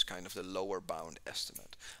 billion is kind of the lower bound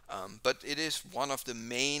estimate. But it is one of the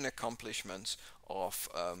main accomplishments of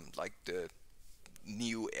like the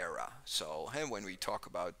new era. So when we talk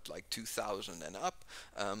about like 2000 and up,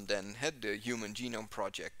 then the Human Genome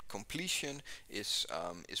Project completion is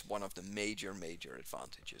one of the major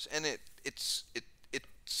advantages, and it's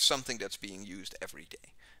something that's being used every day.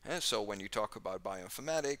 So when you talk about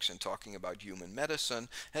bioinformatics and talking about human medicine,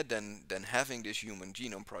 then having this Human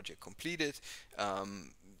Genome Project completed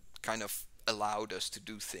kind of allowed us to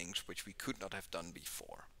do things which we could not have done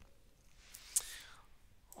before.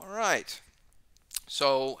 All right.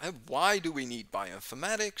 So why do we need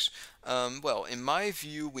bioinformatics? Well, in my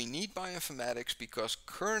view, we need bioinformatics because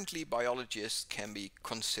currently biologists can be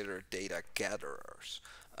considered data gatherers.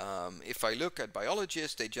 If I look at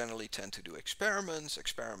biologists, they generally tend to do experiments,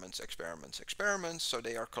 so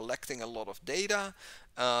they are collecting a lot of data,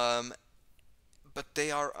 but they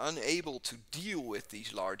are unable to deal with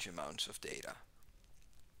these large amounts of data.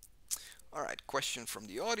 All right, question from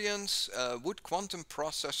the audience. Would quantum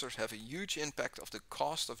processors have a huge impact of the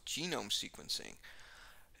cost of genome sequencing?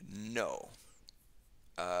 No.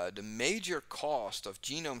 The major cost of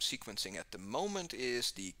genome sequencing at the moment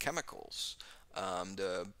is the chemicals.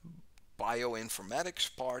 The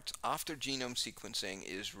bioinformatics part after genome sequencing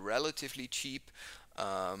is relatively cheap.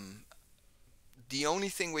 The only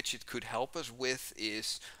thing which it could help us with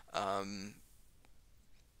is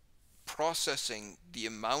processing the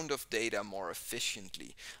amount of data more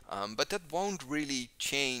efficiently, but that won't really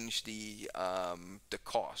change the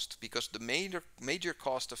cost, because the major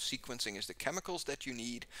cost of sequencing is the chemicals that you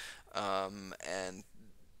need, and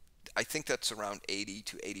I think that's around 80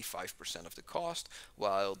 to 85% of the cost,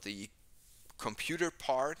 while the computer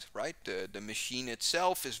part, right, the machine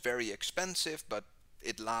itself is very expensive, but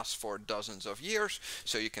it lasts for dozens of years,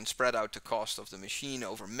 so you can spread out the cost of the machine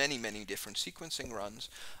over many different sequencing runs.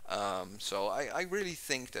 So I really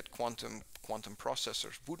think that quantum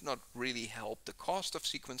processors would not really help the cost of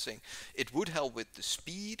sequencing. It would help with the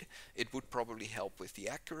speed, it would probably help with the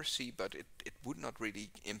accuracy, but it would not really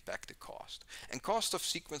impact the cost. And cost of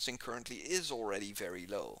sequencing currently is already very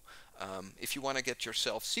low. If you want to get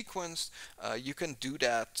yourself sequenced, you can do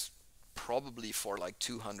that probably for like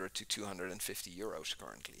 200 to 250 euros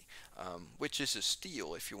currently, which is a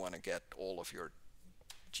steal if you want to get all of your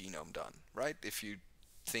genome done, right? If you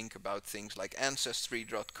think about things like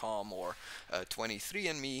Ancestry.com or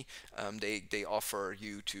 23andMe, they offer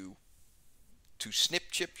you to snip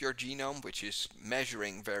chip your genome, which is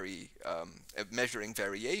measuring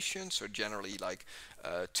variations, so generally like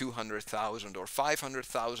 200,000 or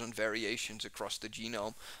 500,000 variations across the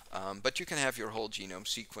genome, but you can have your whole genome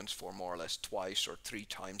sequenced for more or less twice or 3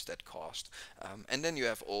 times that cost, and then you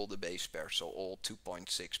have all the base pairs, so all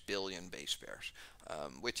 2.6 billion base pairs,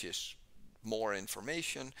 which is more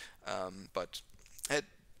information, but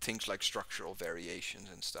things like structural variations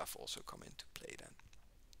and stuff also come into play then.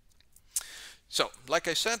 So, like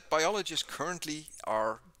I said, biologists currently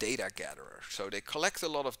are data gatherers. So they collect a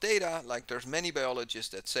lot of data. Like there's many biologists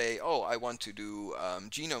that say, oh, I want to do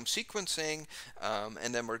genome sequencing,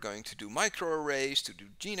 and then we're going to do microarrays to do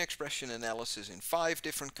gene expression analysis in 5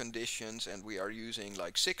 different conditions, and we are using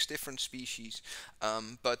like 6 different species.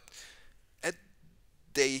 But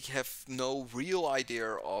they have no real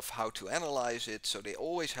idea of how to analyze it, so they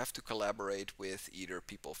always have to collaborate with either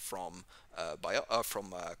people from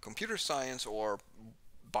computer science or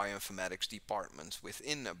bioinformatics departments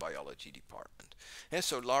within a biology department. And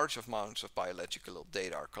so large amounts of biological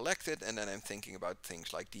data are collected, and then I'm thinking about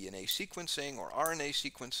things like DNA sequencing or RNA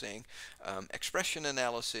sequencing, expression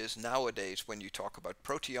analysis. Nowadays, when you talk about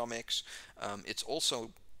proteomics, it's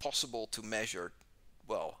also possible to measure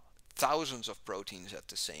well, thousands of proteins at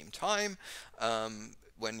the same time.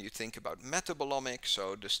 When you think about metabolomics,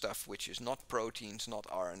 so the stuff which is not proteins, not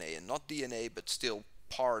RNA, and not DNA, but still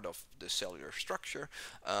part of the cellular structure,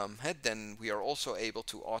 then we are also able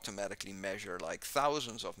to automatically measure like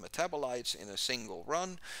thousands of metabolites in a single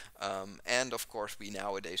run. And of course, we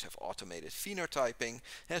nowadays have automated phenotyping.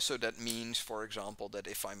 And so that means, for example, that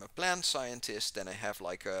if I'm a plant scientist, then I have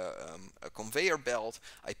like a conveyor belt.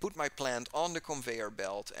 I put my plant on the conveyor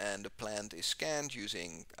belt, and the plant is scanned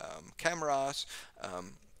using cameras.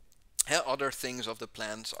 Other things of the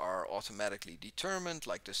plants are automatically determined,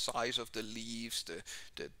 like the size of the leaves,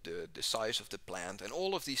 the size of the plant, and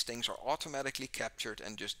all of these things are automatically captured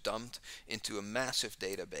and just dumped into a massive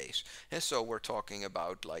database. And so we're talking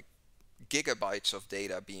about like gigabytes of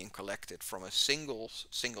data being collected from a single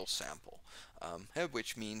sample,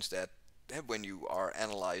 which means that when you are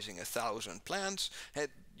analyzing 1,000 plants,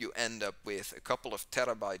 you end up with a couple of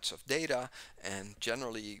terabytes of data. And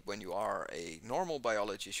generally, when you are a normal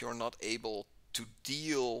biologist, you're not able to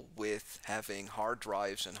deal with having hard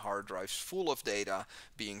drives and hard drives full of data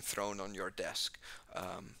being thrown on your desk.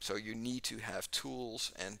 So you need to have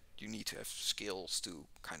tools, and you need to have skills to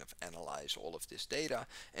kind of analyze all of this data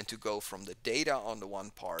and to go from the data on the one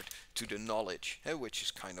part to the knowledge, which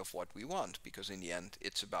is kind of what we want, because in the end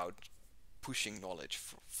it's about pushing knowledge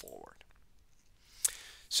forward.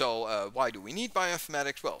 So why do we need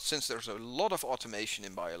bioinformatics? Well, since there's a lot of automation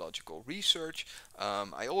in biological research,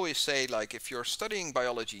 I always say, like, if you're studying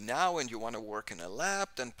biology now and you want to work in a lab,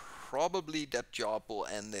 then probably that job will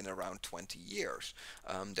end in around 20 years.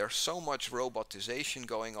 There's so much robotization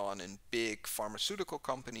going on in big pharmaceutical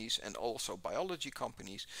companies and also biology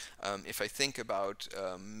companies. If I think about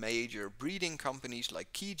major breeding companies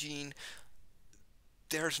like Keygene,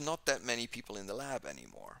 there's not that many people in the lab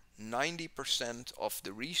anymore. 90% of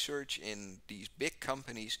the research in these big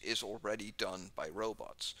companies is already done by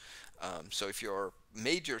robots. So if your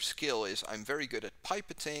major skill is I'm very good at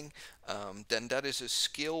pipetting, then that is a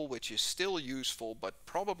skill which is still useful, but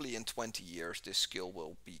probably in 20 years this skill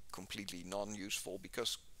will be completely non-useful,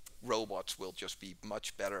 because robots will just be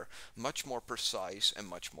much better, much more precise, and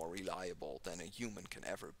much more reliable than a human can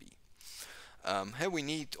ever be. We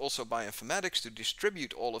need also bioinformatics to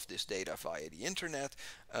distribute all of this data via the internet,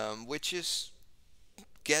 which is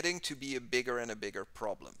getting to be a bigger and a bigger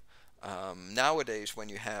problem. Nowadays, when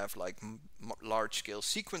you have like large-scale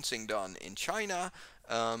sequencing done in China,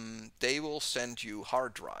 they will send you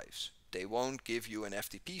hard drives. They won't give you an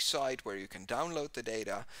FTP site where you can download the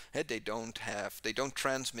data. They don't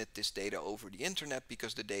transmit this data over the internet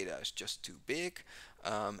because the data is just too big.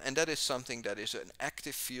 And that is something that is an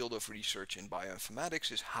active field of research in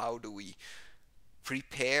bioinformatics, is how do we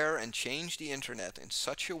prepare and change the internet in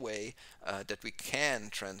such a way that we can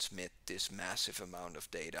transmit this massive amount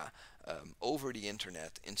of data over the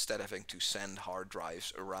internet instead of having to send hard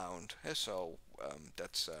drives around. So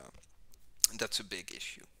that's a big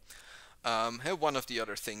issue. One of the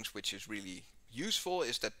other things which is really useful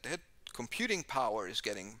is that computing power is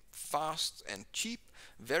getting fast and cheap,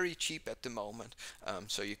 very cheap at the moment.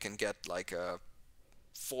 So you can get like a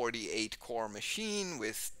 48 core machine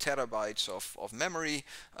with terabytes of memory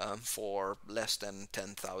for less than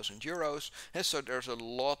 10,000 euros. And so there's a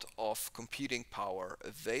lot of computing power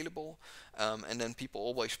available. And then people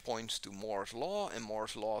always point to Moore's law, and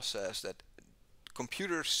Moore's law says that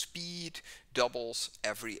computer speed doubles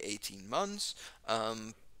every 18 months.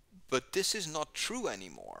 But this is not true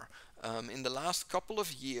anymore. In the last couple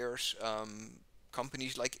of years,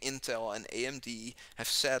 companies like Intel and AMD have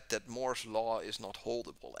said that Moore's law is not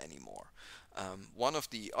holdable anymore. One of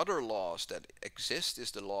the other laws that exist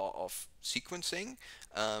is the law of sequencing,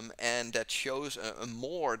 and that shows a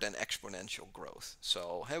more than exponential growth.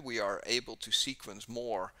 So we are able to sequence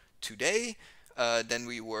more today than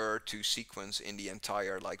we were to sequence in the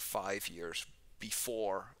entire like 5 years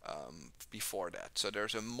before that. So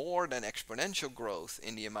there's a more than exponential growth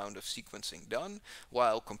in the amount of sequencing done,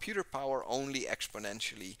 while computer power only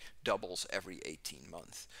exponentially doubles every 18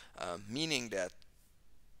 months, meaning that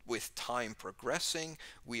with time progressing,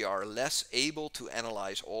 we are less able to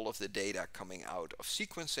analyze all of the data coming out of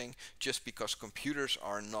sequencing, just because computers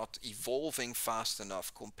are not evolving fast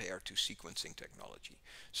enough compared to sequencing technology.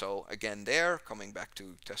 So again, there, coming back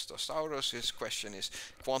to Testosaurus, his question is,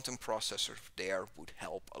 quantum processors there would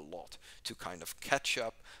help a lot to kind of catch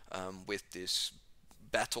up with this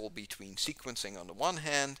battle between sequencing on the one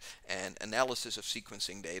hand and analysis of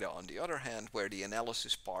sequencing data on the other hand, where the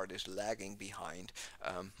analysis part is lagging behind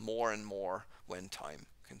more and more when time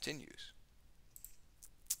continues.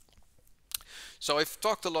 So I've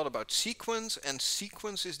talked a lot about sequence, and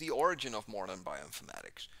sequence is the origin of modern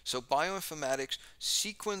bioinformatics. So bioinformatics,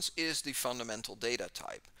 sequence is the fundamental data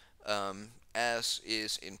type. As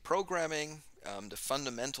is in programming, the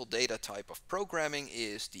fundamental data type of programming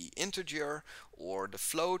is the integer or the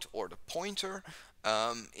float or the pointer.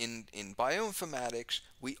 In bioinformatics,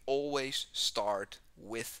 we always start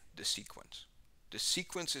with the sequence. The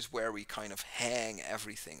sequence is where we kind of hang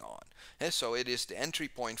everything on. So it is the entry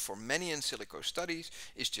point for many in silico studies,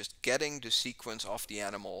 is just getting the sequence of the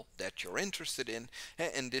animal that you're interested in.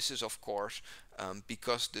 And this is, of course,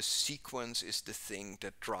 because the sequence is the thing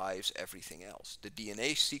that drives everything else. The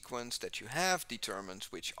DNA sequence that you have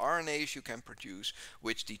determines which RNAs you can produce,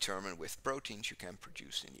 which determine which proteins you can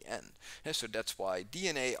produce in the end. So that's why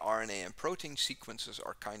DNA, RNA, and protein sequences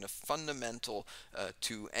are kind of fundamental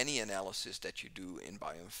to any analysis that you do in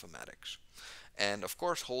bioinformatics. And of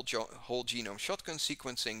course, whole genome shotgun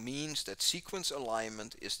sequencing means that sequence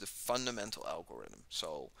alignment is the fundamental algorithm.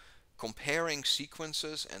 So comparing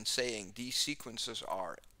sequences and saying these sequences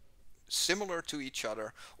are similar to each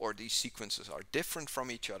other or these sequences are different from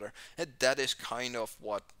each other, and that is kind of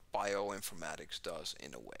what bioinformatics does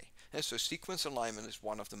in a way. And so sequence alignment is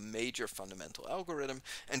one of the major fundamental algorithms,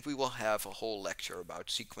 and we will have a whole lecture about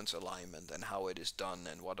sequence alignment and how it is done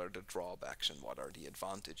and what are the drawbacks and what are the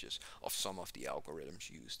advantages of some of the algorithms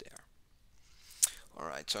used there.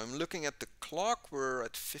 Alright, so I'm looking at the clock. We're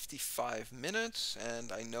at 55 minutes,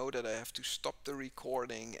 and I know that I have to stop the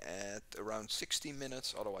recording at around 60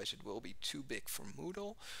 minutes, otherwise it will be too big for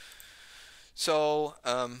Moodle. So,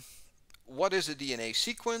 what is a DNA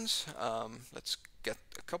sequence? Let's get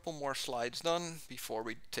a couple more slides done before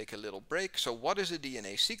we take a little break. So what is a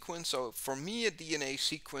DNA sequence? So for me, a DNA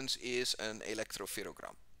sequence is an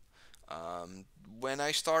electropherogram. When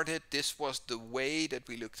I started, this was the way that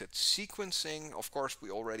we looked at sequencing. Of course,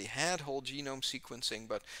 we already had whole genome sequencing,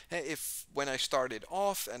 but if when I started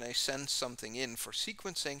off and I sent something in for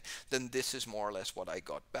sequencing, then this is more or less what I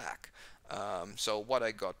got back. So what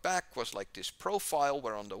I got back was like this profile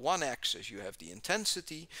where on the one axis you have the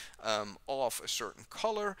intensity of a certain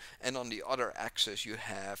color, and on the other axis you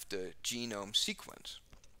have the genome sequence.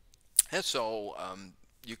 And so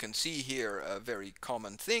you can see here a very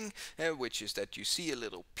common thing, which is that you see a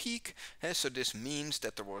little peak. So this means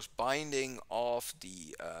that there was binding of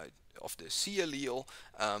the C allele,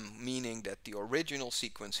 meaning that the original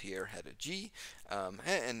sequence here had a G,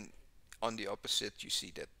 and on the opposite you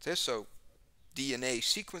see that. So DNA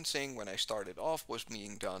sequencing when I started off was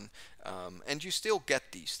being done, and you still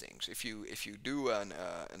get these things. If you do an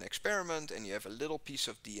experiment and you have a little piece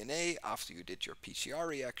of DNA after you did your PCR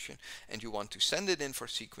reaction and you want to send it in for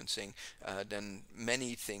sequencing, then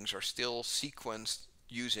many things are still sequenced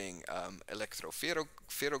using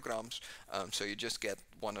electropherograms. So you just get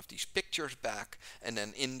one of these pictures back, and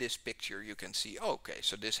then in this picture you can see, oh, okay,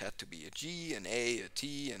 so this had to be a G, an A, a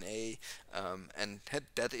T, an A, and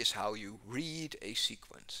that is how you read a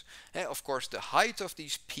sequence. And of course, the height of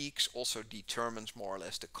these peaks also determines more or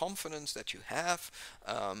less the confidence that you have,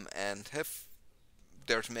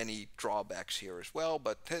 there's many drawbacks here as well,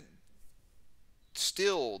 but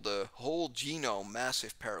still the whole genome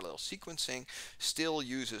massive parallel sequencing still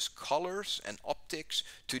uses colors and optics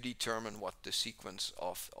to determine what the sequence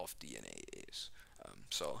of DNA is.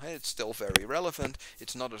 So it's still very relevant.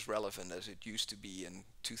 It's not as relevant as it used to be in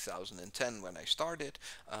 2010 when I started,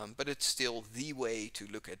 but it's still the way to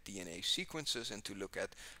look at DNA sequences and to look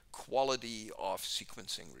at quality of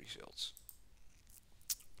sequencing results.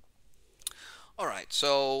 Alright,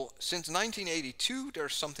 so since 1982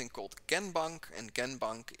 there's something called GenBank, and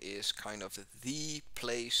GenBank is kind of the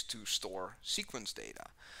place to store sequence data.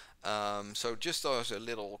 So just as a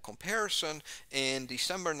little comparison, in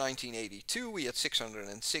December 1982 we had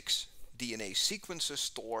 606 DNA sequences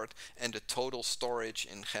stored, and the total storage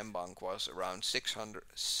in GenBank was around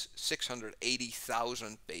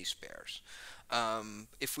 680,000 base pairs.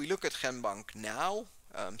 If we look at GenBank now,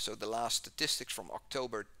 so the last statistics from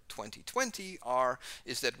October 2020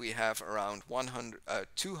 is that we have around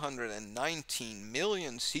 219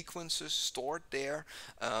 million sequences stored there,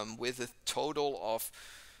 with a total of,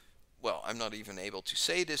 well, I'm not even able to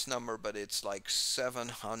say this number, but it's like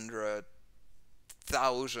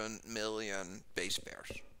 700,000 million base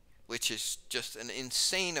pairs, which is just an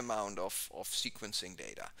insane amount of sequencing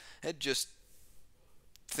data. It just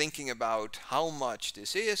thinking about how much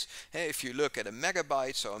this is, if you look at a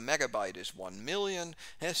megabyte, so a megabyte is 1 million,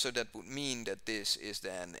 so that would mean that this is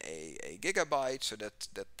then a gigabyte, so that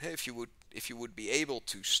if you would be able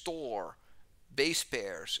to store base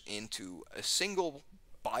pairs into a single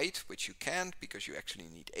byte, which you can't because you actually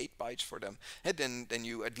need 8 bytes for them, and then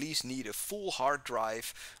you at least need a full hard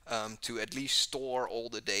drive to at least store all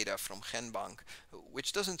the data from GenBank,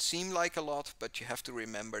 which doesn't seem like a lot, but you have to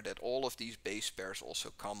remember that all of these base pairs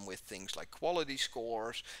also come with things like quality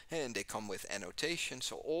scores, and they come with annotation,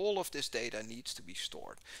 so all of this data needs to be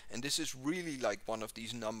stored. And this is really like one of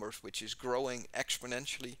these numbers which is growing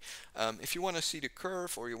exponentially. If you want to see the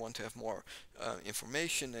curve or you want to have more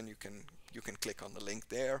information, then you can click on the link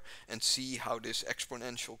there and see how this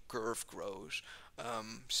exponential curve grows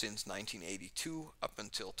since 1982 up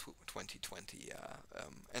until 2020.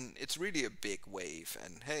 And it's really a big wave.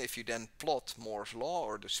 And hey, if you then plot Moore's law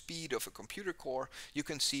or the speed of a computer core, you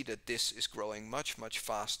can see that this is growing much, much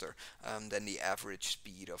faster than the average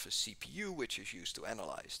speed of a CPU, which is used to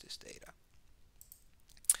analyze this data.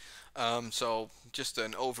 So just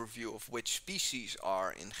an overview of which species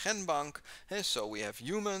are in GenBank. So we have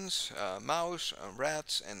humans, mouse,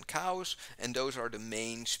 rats and cows, and those are the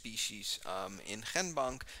main species in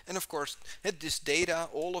GenBank. And of course, this data,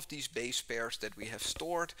 all of these base pairs that we have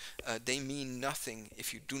stored, they mean nothing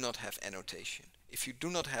if you do not have annotation. If you do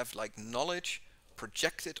not have like knowledge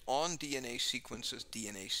projected on DNA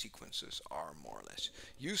sequences are more or less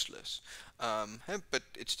useless. But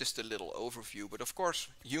it's just a little overview. But of course,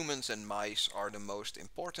 humans and mice are the most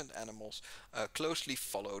important animals, closely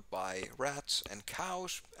followed by rats and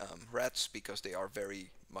cows. Rats because they are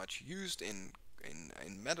very much used in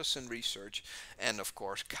medicine research, and of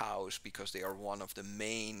course cows because they are one of the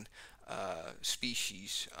main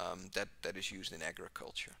species that is used in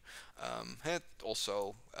agriculture.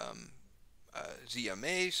 Also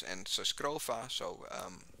ZMAs and Suscrova. So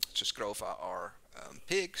Suscrova are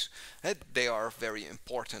pigs. They are very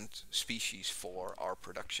important species for our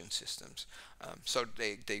production systems. So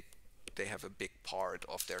they have a big part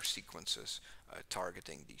of their sequences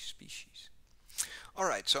targeting these species.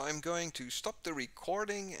 Alright, so I'm going to stop the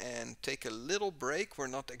recording and take a little break. We're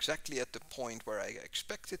not exactly at the point where I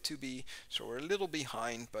expect it to be, so we're a little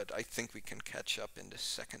behind, but I think we can catch up in the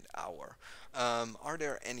second hour. Are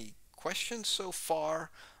there any questions so far?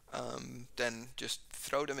 Then just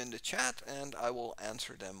throw them in the chat and I will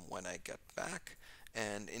answer them when I get back.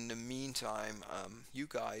 And in the meantime, you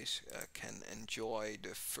guys can enjoy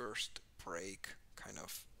the first break kind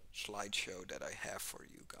of slideshow that I have for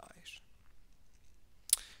you guys.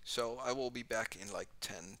 So I will be back in like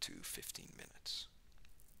 10 to 15 minutes.